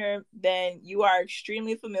listener, then you are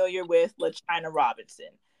extremely familiar with LaChina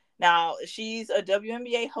Robinson. Now, she's a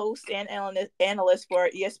WNBA host and analyst for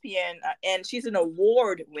ESPN, and she's an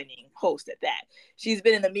award-winning host at that. She's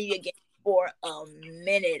been in the media game for a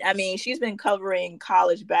minute. I mean, she's been covering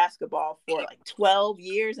college basketball for like 12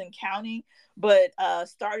 years and counting, but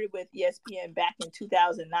started with ESPN back in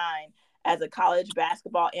 2009 as a college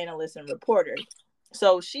basketball analyst and reporter.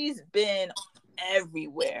 So she's been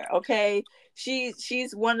everywhere. Okay, she's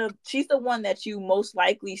the one that you most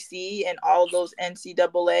likely see in all those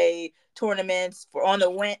NCAA tournaments for on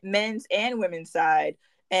the men's and women's side,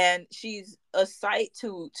 and she's a sight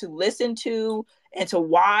to listen to and to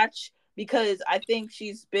watch, because I think she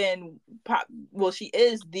is the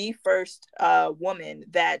first woman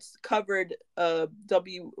that's covered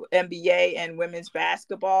WNBA and women's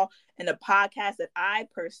basketball in a podcast that I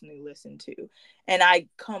personally listen to, and I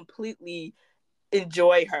completely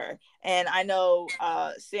enjoy her. And I know,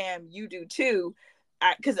 Sam, you do too.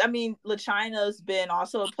 Because I mean, LaChina's been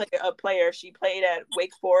also a player. She played at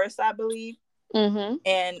Wake Forest, I believe, Mm-hmm.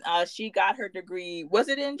 and she got her degree. Was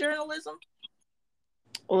it in journalism?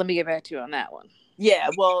 Well, let me get back to you on that one. Yeah.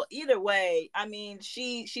 Well, either way, I mean,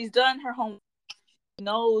 she's done her homework,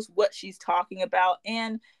 knows what she's talking about,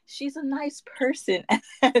 and she's a nice person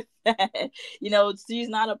at that. She's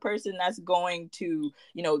not a person that's going to,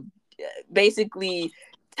 basically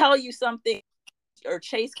tell you something or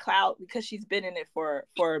chase clout, because she's been in it for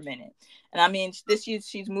a minute. And I mean, this year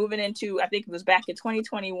she's moving into, I think it was back in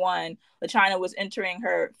 2021, LaChina was entering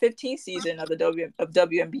her 15th season of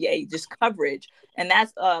WNBA just coverage, and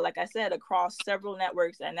that's like I said, across several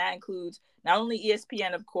networks, and that includes not only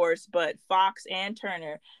ESPN, of course, but Fox and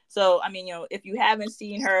Turner. So I mean, if you haven't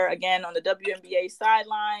seen her again on the WNBA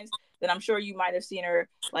sidelines, then I'm sure you might have seen her,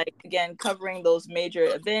 like, again, covering those major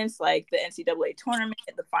events like the NCAA tournament,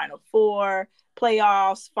 the Final Four,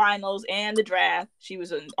 playoffs, finals, and the draft. She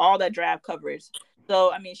was in all that draft coverage.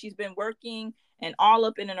 So, I mean, she's been working and all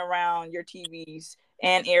up in and around your TVs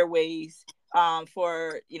and airways,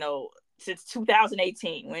 for, since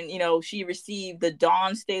 2018, when, she received the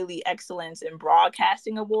Dawn Staley Excellence in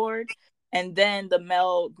Broadcasting Award, and then the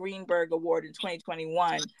Mel Greenberg Award in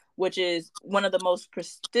 2021, which is one of the most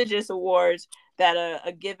prestigious awards that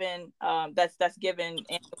a given that's given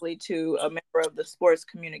annually to a member of the sports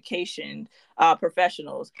communication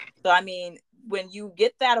professionals. So I mean, when you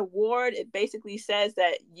get that award, it basically says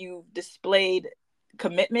that you've displayed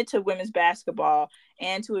commitment to women's basketball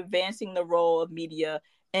and to advancing the role of media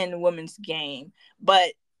in the women's game.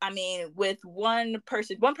 But I mean, with one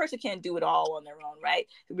person can't do it all on their own, right?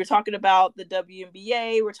 We're talking about the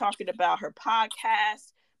WNBA, we're talking about her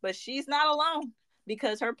podcast, but she's not alone.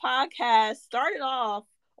 because her podcast started off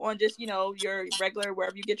on just, your regular,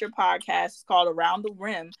 wherever you get your podcast. It's called Around the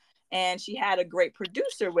Rim. And she had a great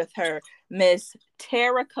producer with her, Miss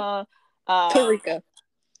Tarika. Tarika.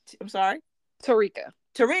 I'm sorry? Tarika.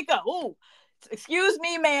 Ooh, excuse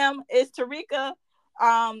me, ma'am. It's Tarika.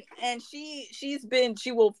 And she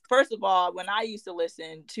will, first of all, when I used to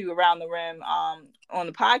listen to Around the Rim on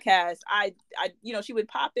the podcast, I she would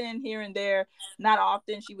pop in here and there. Not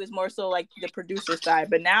often. She was more so like the producer side,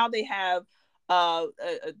 but now they have a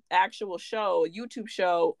actual show, a YouTube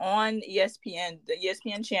show on ESPN, the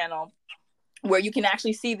ESPN channel, where you can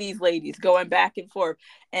actually see these ladies going back and forth.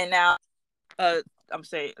 And now I'm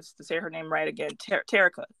saying, to say her name right again,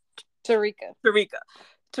 Tarika.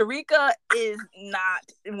 Tarika is not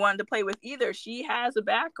one to play with either. She has a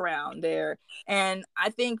background there, and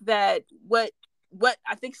I think that what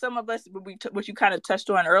I think some of us, what you kind of touched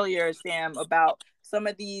on earlier, Sam, about some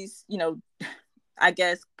of these, I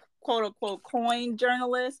guess, quote unquote coin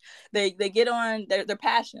journalists, they get on, they're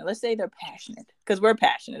passionate. Let's say they're passionate, because we're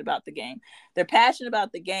passionate about the game. They're passionate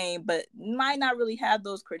about the game, but might not really have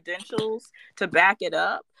those credentials to back it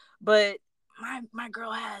up. But my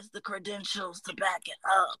girl has the credentials to back it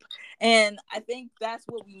up. And I think that's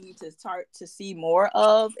what we need to start to see more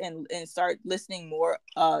of, and start listening more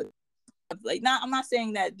like, I'm not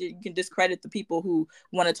saying that you can discredit the people who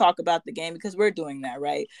want to talk about the game, because we're doing that,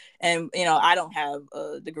 right? And I don't have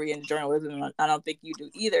a degree in journalism. I don't think you do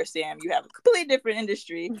either, Sam. You have a completely different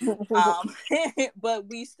industry. But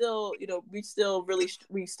we still, we still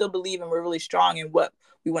believe, and we're really strong in what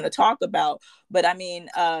we want to talk about. But I mean,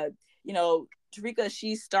 Tarika,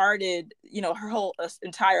 she started, her whole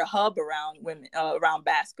entire hub around women, around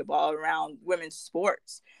basketball, around women's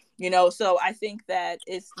sports. So I think that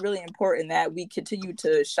it's really important that we continue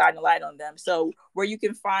to shine a light on them. So where you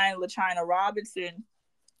can find LaChina Robinson,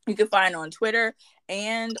 you can find on Twitter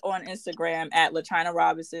and on Instagram at LaChina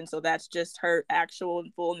Robinson. So that's just her actual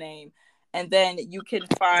full name. And then you can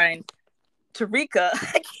find Tarika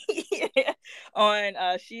on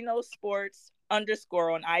She Knows Sports _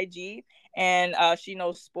 on IG, and She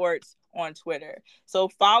Knows Sports on Twitter. So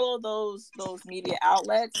follow those media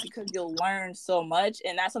outlets, because you'll learn so much.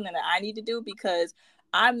 And that's something that I need to do, because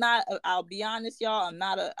I'll be honest, y'all, I'm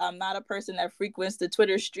not a person that frequents the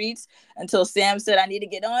Twitter streets, until Sam said I need to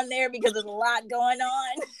get on there, because there's a lot going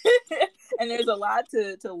on. And there's a lot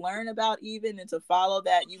to learn about, even, and to follow,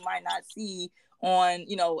 that you might not see on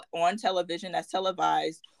on television, that's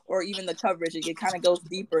televised, or even the coverage. It kind of goes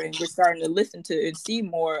deeper, and we're starting to listen to and see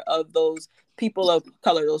more of those people of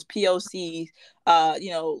color, those POC,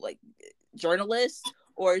 like journalists,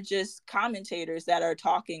 or just commentators that are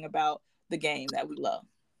talking about the game that we love.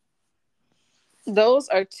 Those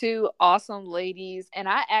are two awesome ladies. And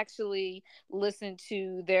I actually listened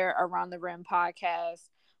to their Around the Rim podcast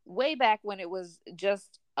way back when it was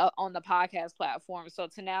just on the podcast platform. So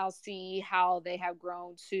to now see how they have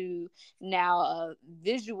grown to now a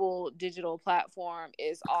visual digital platform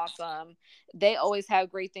is awesome. They always have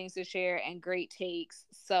great things to share and great takes.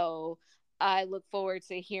 So I look forward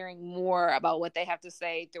to hearing more about what they have to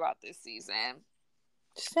say throughout this season.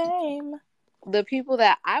 Same. The people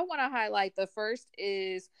that I want to highlight, the first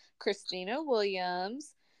is Christina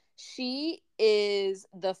Williams. She is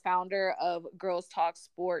the founder of Girls Talk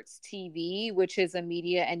Sports TV, which is a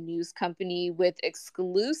media and news company with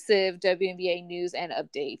exclusive WNBA news and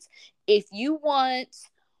updates. If you want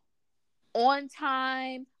on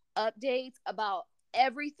time updates about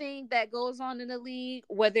everything that goes on in the league,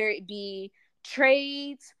 whether it be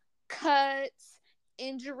trades, cuts,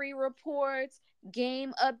 injury reports,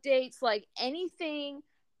 game updates, like anything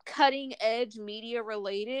cutting edge media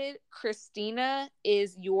related, Christina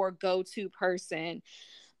is your go-to person.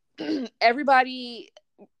 Everybody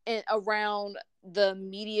around the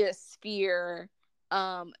media sphere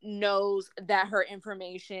knows that her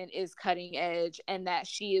information is cutting edge, and that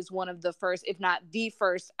she is one of the first, if not the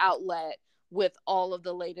first, outlet with all of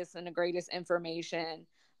the latest and the greatest information.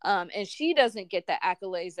 And she doesn't get the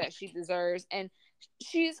accolades that she deserves. And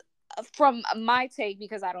she's, from my take,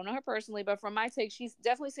 because I don't know her personally, but from my take, she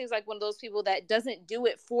definitely seems like one of those people that doesn't do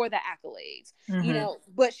it for the accolades,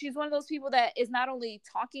 but she's one of those people that is not only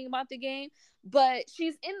talking about the game, but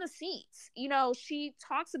she's in the seats. She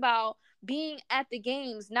talks about being at the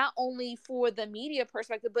games, not only for the media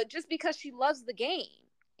perspective, but just because she loves the game,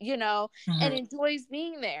 and enjoys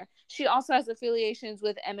being there. She also has affiliations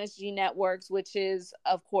with MSG Networks, which is,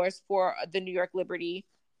 of course, for the New York Liberty.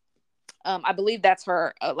 I believe that's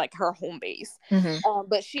her, her home base.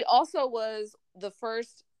 But she also was the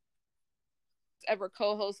first ever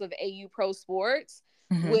co-host of AU Pro Sports,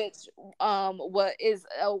 which what is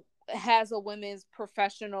has a women's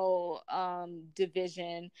professional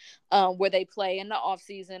division where they play in the off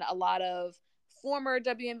season. A lot of former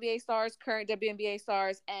WNBA stars, current WNBA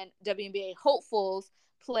stars, and WNBA hopefuls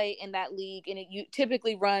play in that league, and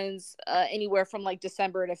typically runs anywhere from like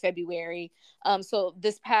December to February. So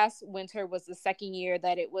this past winter was the second year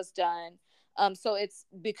that it was done. So it's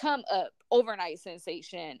become a overnight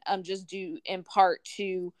sensation, just due in part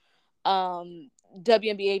to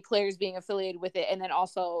WNBA players being affiliated with it, and then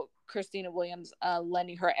also Christina Williams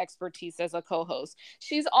lending her expertise as a co-host.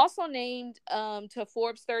 She's also named to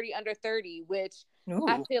Forbes 30 under 30, which I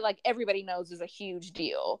Ooh. feel like everybody knows is a huge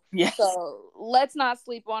deal. Yes. So let's not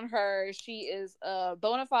sleep on her. She is a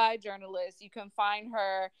bona fide journalist. You can find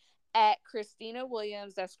her at Christina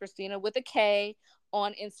Williams. That's Christina with a K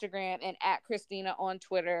on Instagram, and at Christina on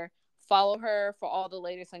Twitter. Follow her for all the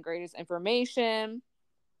latest and greatest information.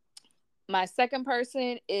 My second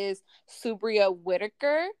person is Subria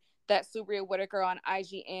Whitaker. That's Subria Whitaker on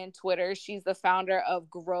IG and Twitter. She's the founder of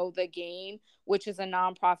Grow the Game, which is a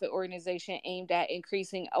nonprofit organization aimed at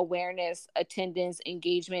increasing awareness, attendance,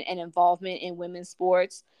 engagement, and involvement in women's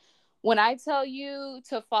sports. When I tell you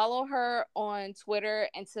to follow her on Twitter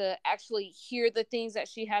and to actually hear the things that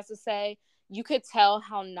she has to say, you could tell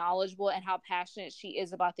how knowledgeable and how passionate she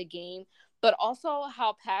is about the game, but also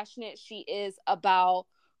how passionate she is about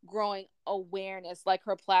growing awareness, like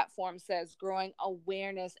her platform says, growing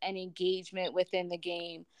awareness and engagement within the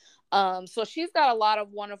game. So she's got a lot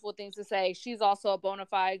of wonderful things to say. She's also a bona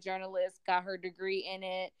fide journalist, got her degree in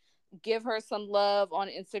it. Give her some love on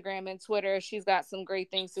Instagram and Twitter. She's got some great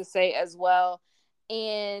things to say as well.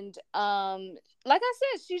 And like I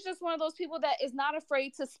said, she's just one of those people that is not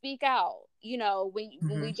afraid to speak out. You know,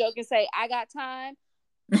 when we joke and say, I got time,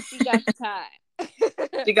 she got the time.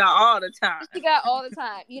 She got all the time. She got all the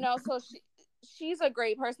time. You know, so she's a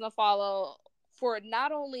great person to follow for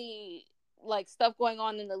not only like stuff going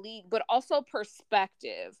on in the league, but also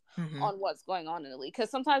perspective on what's going on in the league. Because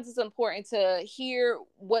sometimes it's important to hear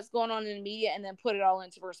what's going on in the media and then put it all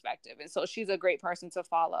into perspective. And so she's a great person to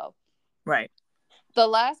follow. Right. The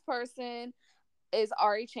last person is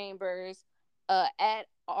Ari Chambers, at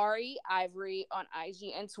Ari Ivory on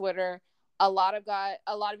IG and Twitter. A lot of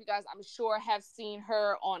you guys, I'm sure, have seen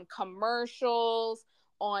her on commercials,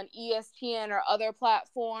 on ESPN or other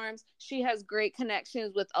platforms. She has great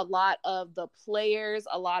connections with a lot of the players,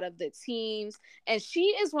 a lot of the teams, and she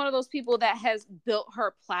is one of those people that has built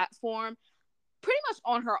her platform pretty much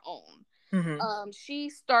on her own. She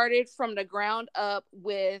started from the ground up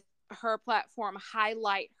with her platform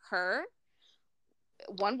Highlight Her.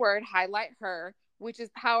 One word, Highlight Her, which is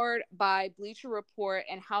powered by Bleacher Report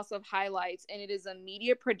and House of Highlights, and it is a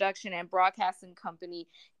media production and broadcasting company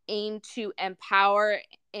aimed to empower,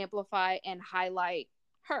 amplify, and highlight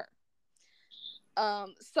her.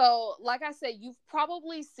 So like I said, you've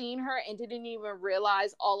probably seen her and didn't even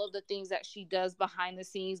realize all of the things that she does behind the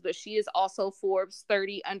scenes, but she is also Forbes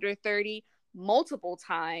 30 under 30. Multiple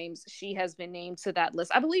times she has been named to that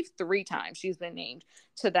list. I believe 3 times she's been named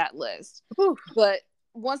to that list. Ooh. But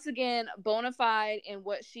once again, bona fide in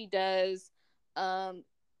what she does.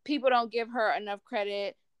 People don't give her enough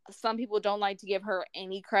credit. Some people don't like to give her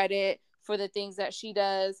any credit for the things that she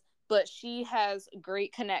does, but she has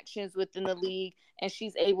great connections within the league, and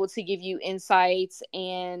she's able to give you insights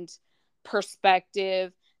and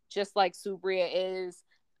perspective, just like Subria is.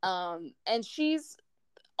 And she's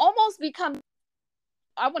almost become,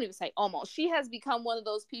 I won't even say almost, she has become one of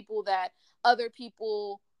those people that other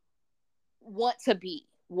people want to be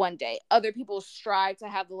one day. Other people strive to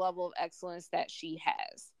have the level of excellence that she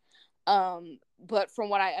has. But from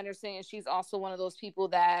what I understand, she's also one of those people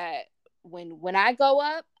that when I go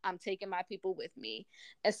up, I'm taking my people with me.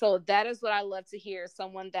 And so that is what I love to hear,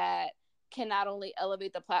 someone that can not only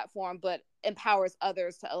elevate the platform, but empowers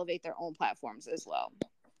others to elevate their own platforms as well.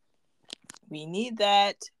 We need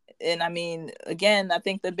that. And I mean, again, I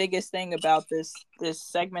think the biggest thing about this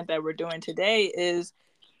segment that we're doing today is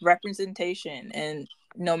representation. And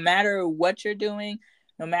no matter what you're doing,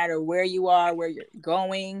 no matter where you are, where you're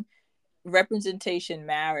going, representation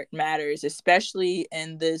matters, especially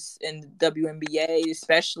in WNBA,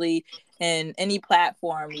 especially in any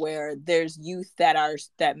platform where there's youth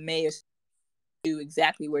that may do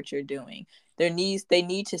exactly what you're doing. They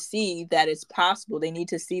need to see that it's possible. They need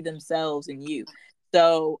to see themselves in you.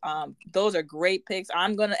 So those are great picks.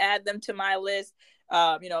 I'm going to add them to my list.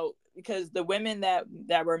 Because the women that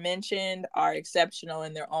were mentioned are exceptional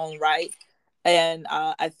in their own right. And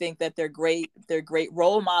I think that they're great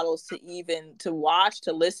role models to watch,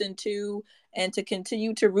 to listen to, and to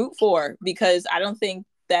continue to root for, because I don't think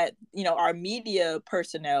that, our media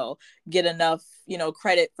personnel get enough,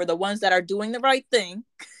 credit for the ones that are doing the right thing.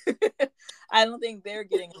 I don't think they're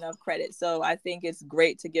getting enough credit. So I think it's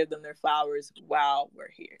great to give them their flowers while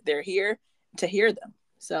we're here. They're here to hear them.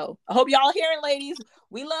 So I hope y'all hearing, ladies.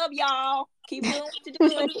 We love y'all. Keep doing what you're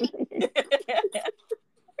doing.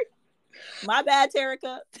 My bad,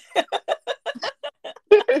 Terica.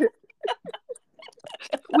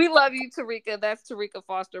 We love you, Tarika. That's Tarika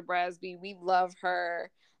Foster Brasby. We love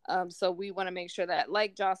her. So we want to make sure that,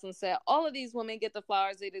 like Jocelyn said, all of these women get the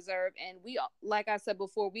flowers they deserve. And we, like I said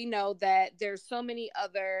before, we know that there's so many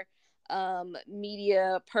other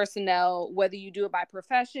media personnel, whether you do it by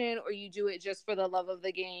profession or you do it just for the love of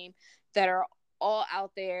the game, that are all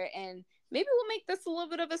out there. And maybe we'll make this a little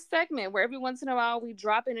bit of a segment where every once in a while we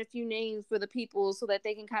drop in a few names for the people so that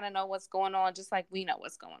they can kind of know what's going on, just like we know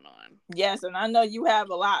what's going on. Yes, and I know you have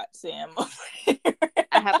a lot, Sam.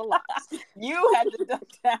 I have a lot. You had to duck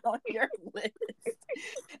down your list.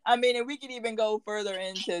 I mean, and we could even go further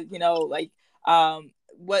into,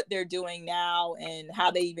 what they're doing now and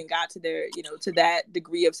how they even got to their, to that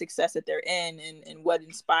degree of success that they're in, and what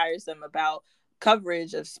inspires them about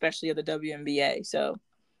coverage, especially of the WNBA. So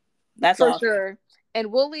that's for awesome. Sure.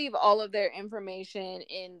 And we'll leave all of their information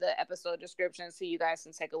in the episode description so you guys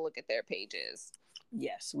can take a look at their pages.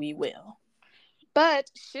 Yes, we will.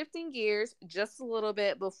 But shifting gears just a little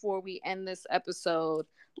bit before we end this episode,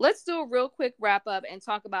 let's do a real quick wrap up and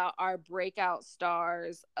talk about our breakout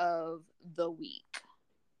stars of the week.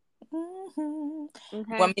 Mm-hmm.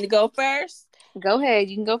 Okay. Want me to go first? Go ahead.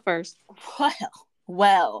 You can go first.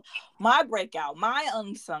 Well, my breakout, my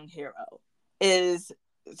unsung hero is,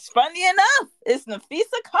 it's funny enough, it's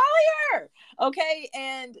Napheesa Collier. Okay,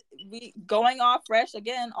 and we going off fresh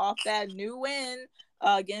again off that new win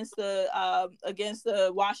against the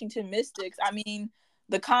Washington Mystics. I mean,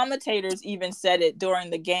 the commentators even said it during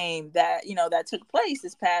the game that that took place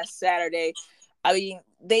this past Saturday. I mean,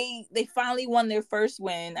 they finally won their first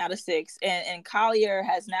win out of 6, and Collier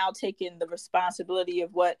has now taken the responsibility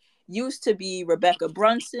of what used to be Rebecca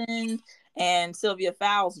Brunson and Sylvia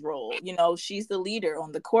Fowles' role. She's the leader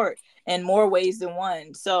on the court in more ways than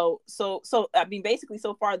one. So I mean, basically,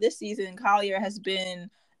 so far this season, Collier has been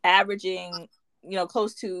averaging,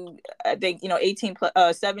 close to, I think,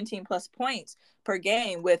 17 plus points per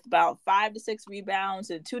game, with about 5 to 6 rebounds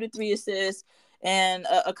and 2 to 3 assists and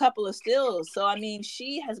a couple of steals. So I mean,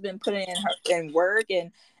 she has been putting in work,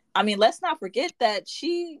 and I mean, let's not forget that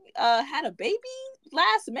she had a baby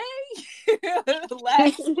last May,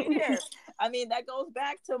 last year. I mean, that goes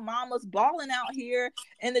back to mamas balling out here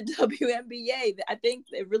in the WNBA. I think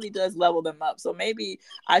it really does level them up. So maybe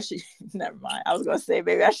I should, never mind. I was going to say,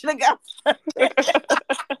 maybe I should have got that's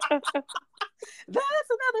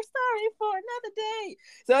another story for another day.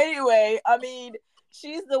 So anyway, I mean,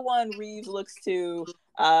 she's the one Reeves looks to,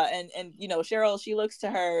 and Cheryl, she looks to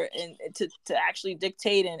her and to actually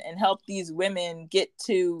dictate and help these women get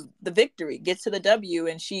to the victory, get to the W,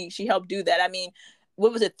 and she helped do that. I mean,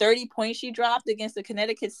 what was it, 30 points she dropped against the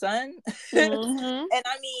Connecticut Sun? Mm-hmm. And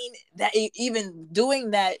I mean, that even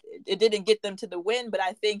doing that, it didn't get them to the win, but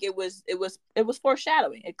I think it was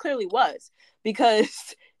foreshadowing. It clearly was,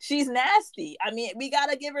 because she's nasty. I mean, we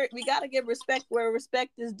gotta give respect where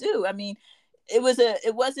respect is due. I mean, it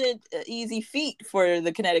wasn't an easy feat for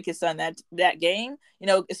the Connecticut Sun that game,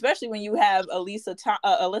 especially when you have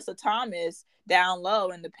Alyssa Thomas down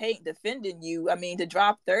low in the paint defending you. I mean, to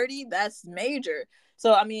drop 30, that's major.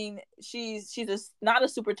 So I mean, she's not a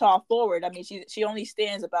super tall forward. I mean, she only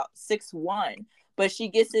stands about 6'1", but she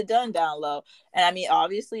gets it done down low. And I mean,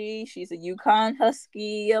 obviously, she's a UConn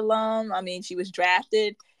Husky alum. I mean, she was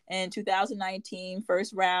drafted in 2019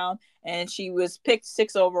 first round, and she was picked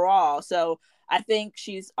 6 overall. So I think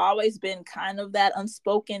she's always been kind of that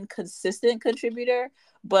unspoken, consistent contributor,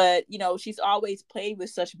 but she's always played with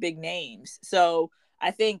such big names. So I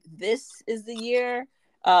think this is the year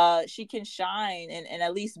she can shine and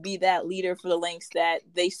at least be that leader for the Lynx that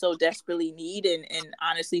they so desperately need. And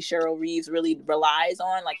honestly, Cheryl Reeves really relies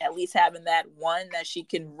on, like, at least having that one that she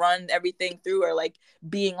can run everything through, or like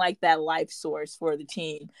being like that life source for the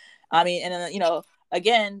team. I mean, and then,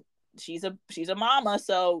 again, she's a mama,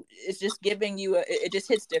 so it's just giving you it just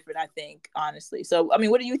hits different, I think, honestly. So I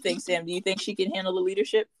mean, what do you think, Sam? Do you think she can handle the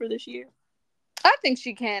leadership for this year? I think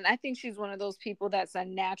she can. I think she's one of those people that's a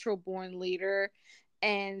natural born leader,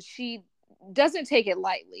 and she doesn't take it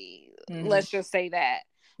lightly. Mm-hmm. Let's just say that.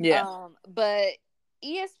 Yeah. But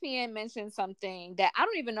ESPN mentioned something that I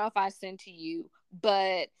don't even know if I sent to you,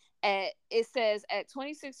 but it says at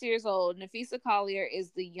 26 years old, Napheesa Collier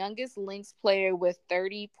is the youngest Lynx player with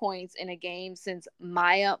 30 points in a game since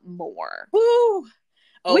Maya Moore. Woo!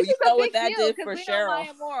 Oh, Which you is a know what big that deal did because for we know Cheryl.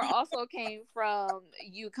 Maya Moore also came from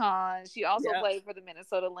UConn. She also Yep. played for the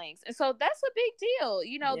Minnesota Lynx. And so that's a big deal.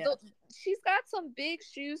 You know, Yeah. she's got some big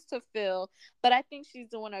shoes to fill, but I think she's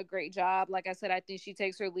doing a great job. Like I said, I think she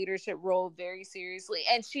takes her leadership role very seriously.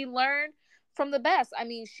 And she learned from the best. I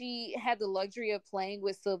mean, she had the luxury of playing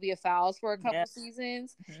with Sylvia Fowles for a couple Yes.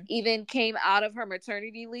 seasons, Mm-hmm. even came out of her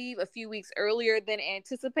maternity leave a few weeks earlier than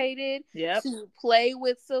anticipated Yep. to play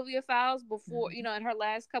with Sylvia Fowles before, Mm-hmm. in her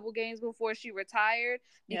last couple games before she retired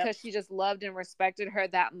Yep. because she just loved and respected her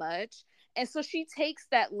that much. And so she takes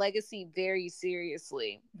that legacy very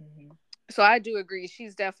seriously. Mm-hmm. So I do agree.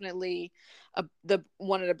 She's definitely the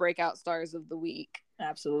one of the breakout stars of the week.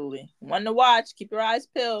 Absolutely. One to watch. Keep your eyes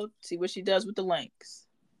peeled. See what she does with the Lynx.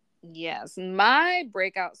 Yes. My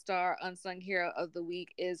breakout star, unsung hero of the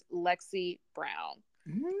week is Lexi Brown.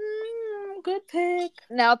 Good pick.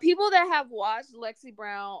 Now, people that have watched Lexi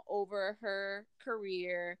Brown over her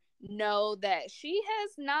career know that she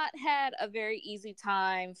has not had a very easy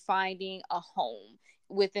time finding a home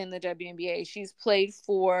within the WNBA. She's played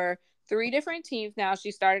for 3 different teams now. She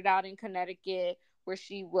started out in Connecticut, where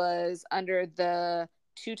she was under the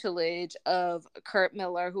tutelage of Kurt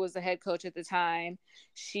Miller, who was the head coach at the time.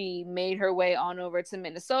 She made her way on over to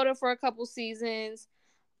Minnesota for a couple seasons.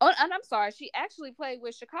 Oh, and I'm sorry, she actually played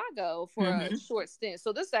with Chicago for a Mm-hmm. short stint.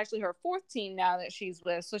 So this is actually her fourth team now that she's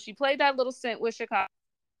with. So she played that little stint with Chicago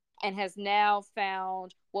and has now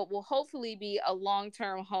found what will hopefully be a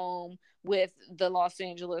long-term home with the Los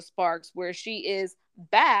Angeles Sparks, where she is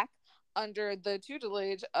back under the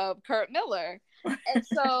tutelage of Kurt Miller. And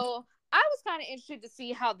so I was kind of interested to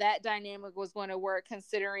see how that dynamic was going to work,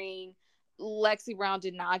 considering Lexi Brown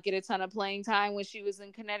did not get a ton of playing time when she was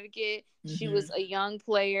in Connecticut. She Mm-hmm. was a young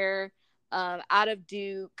player out of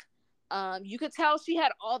Duke. You could tell she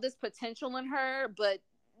had all this potential in her, but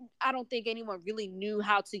I don't think anyone really knew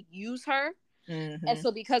how to use her. And Mm-hmm.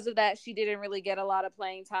 so because of that, she didn't really get a lot of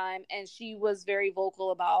playing time. And she was very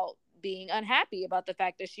vocal about being unhappy about the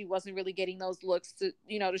fact that she wasn't really getting those looks to,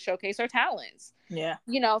 to showcase her talents. Yeah.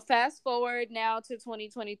 Fast forward now to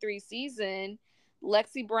 2023 season,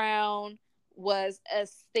 Lexi Brown was a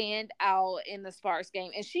standout in the Sparks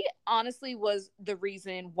game. And she honestly was the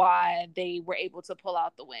reason why they were able to pull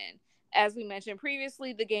out the win. As we mentioned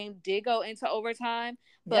previously, the game did go into overtime,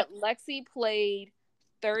 Yep. but Lexi played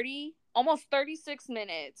almost 36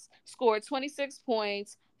 minutes, scored 26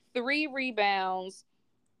 points, 3 rebounds,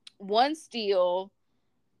 1 steal.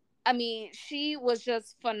 I mean, she was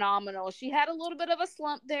just phenomenal. She had a little bit of a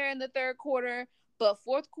slump there in the third quarter, but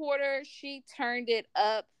fourth quarter, she turned it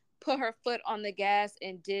up, put her foot on the gas,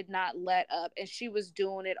 and did not let up. And she was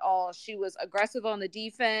doing it all. She was aggressive on the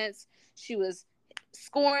defense. She was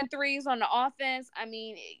scoring threes on the offense. I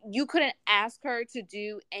mean, you couldn't ask her to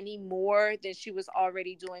do any more than she was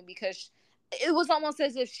already doing, because it was almost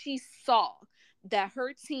as if she saw that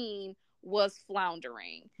her team was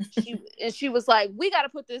floundering. She was like, we got to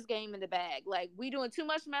put this game in the bag. Like, we doing too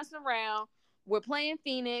much messing around. We're playing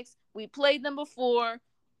Phoenix. We played them before.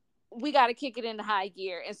 We got to kick it into high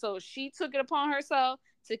gear. And so she took it upon herself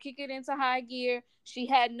to kick it into high gear. She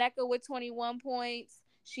had NECA with 21 points.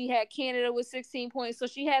 She had Canada with 16 points. So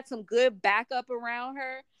she had some good backup around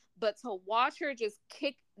her. But to watch her just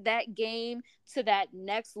kick that game to that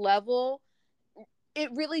next level, it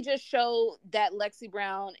really just showed that Lexi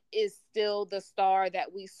Brown is still the star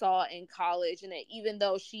that we saw in college. And that even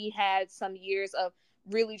though she had some years of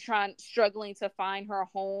really struggling to find her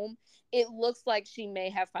home, it looks like she may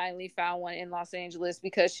have finally found one in Los Angeles,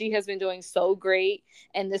 because she has been doing so great.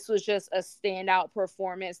 And this was just a standout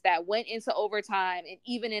performance that went into overtime. And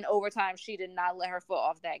even in overtime, she did not let her foot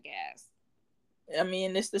off that gas. I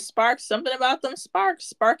mean, it's the sparks. Something about them sparks,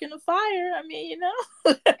 sparking the fire. I mean,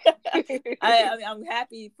 I'm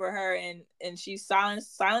happy for her, and she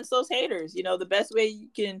silenced those haters. The best way you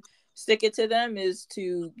can stick it to them is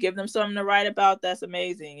to give them something to write about. That's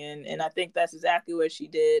amazing, and I think that's exactly what she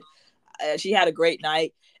did. She had a great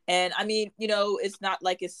night. And I mean, it's not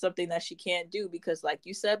like it's something that she can't do, because like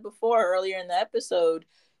you said before earlier in the episode,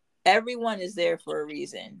 everyone is there for a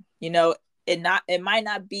reason. It might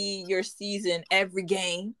not be your season every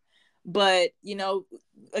game, but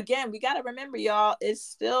again, we got to remember, y'all, it's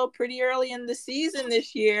still pretty early in the season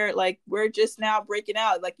this year. Like, we're just now breaking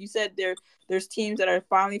out. Like you said, there's teams that are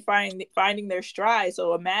finally finding their stride.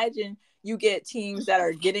 So imagine you get teams that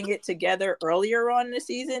are getting it together earlier on in the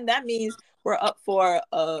season. That means we're up for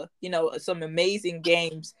some amazing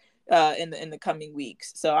games in the coming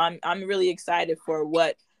weeks. So I'm really excited for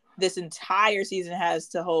what this entire season has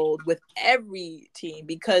to hold with every team,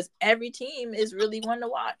 because every team is really one to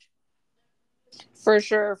watch. For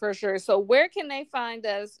sure, for sure. So where can they find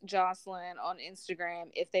us, Jocelyn, on Instagram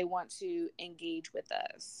if they want to engage with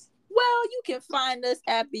us? Well, you can find us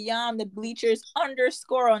at Beyond the Bleachers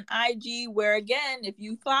underscore on IG, where again, if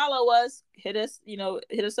you follow us, hit us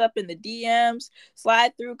up in the DMs,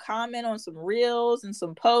 slide through, comment on some reels and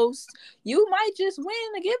some posts. You might just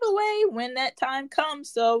win a giveaway when that time comes.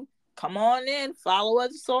 So come on in, follow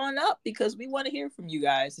us on up because we want to hear from you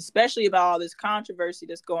guys, especially about all this controversy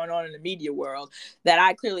that's going on in the media world that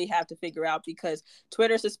I clearly have to figure out because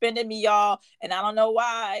Twitter suspended me, y'all, and I don't know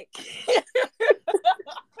why.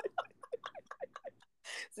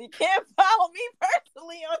 So you can't follow me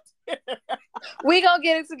personally on Twitter. We gonna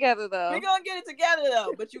get it together though. We're gonna get it together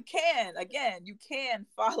though. But you can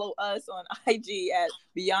follow us on IG at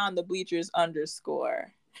Beyond the Bleachers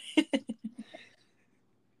underscore.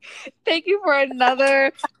 Thank you for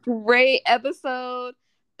another great episode.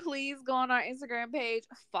 Please go on our Instagram page.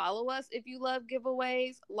 Follow us if you love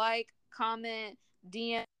giveaways. Like, comment,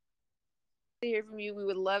 DM to hear from you. We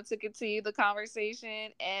would love to continue the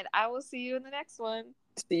conversation. And I will see you in the next one.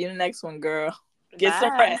 See you in the next one, girl. Get some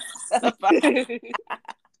Bye. rest. Bye.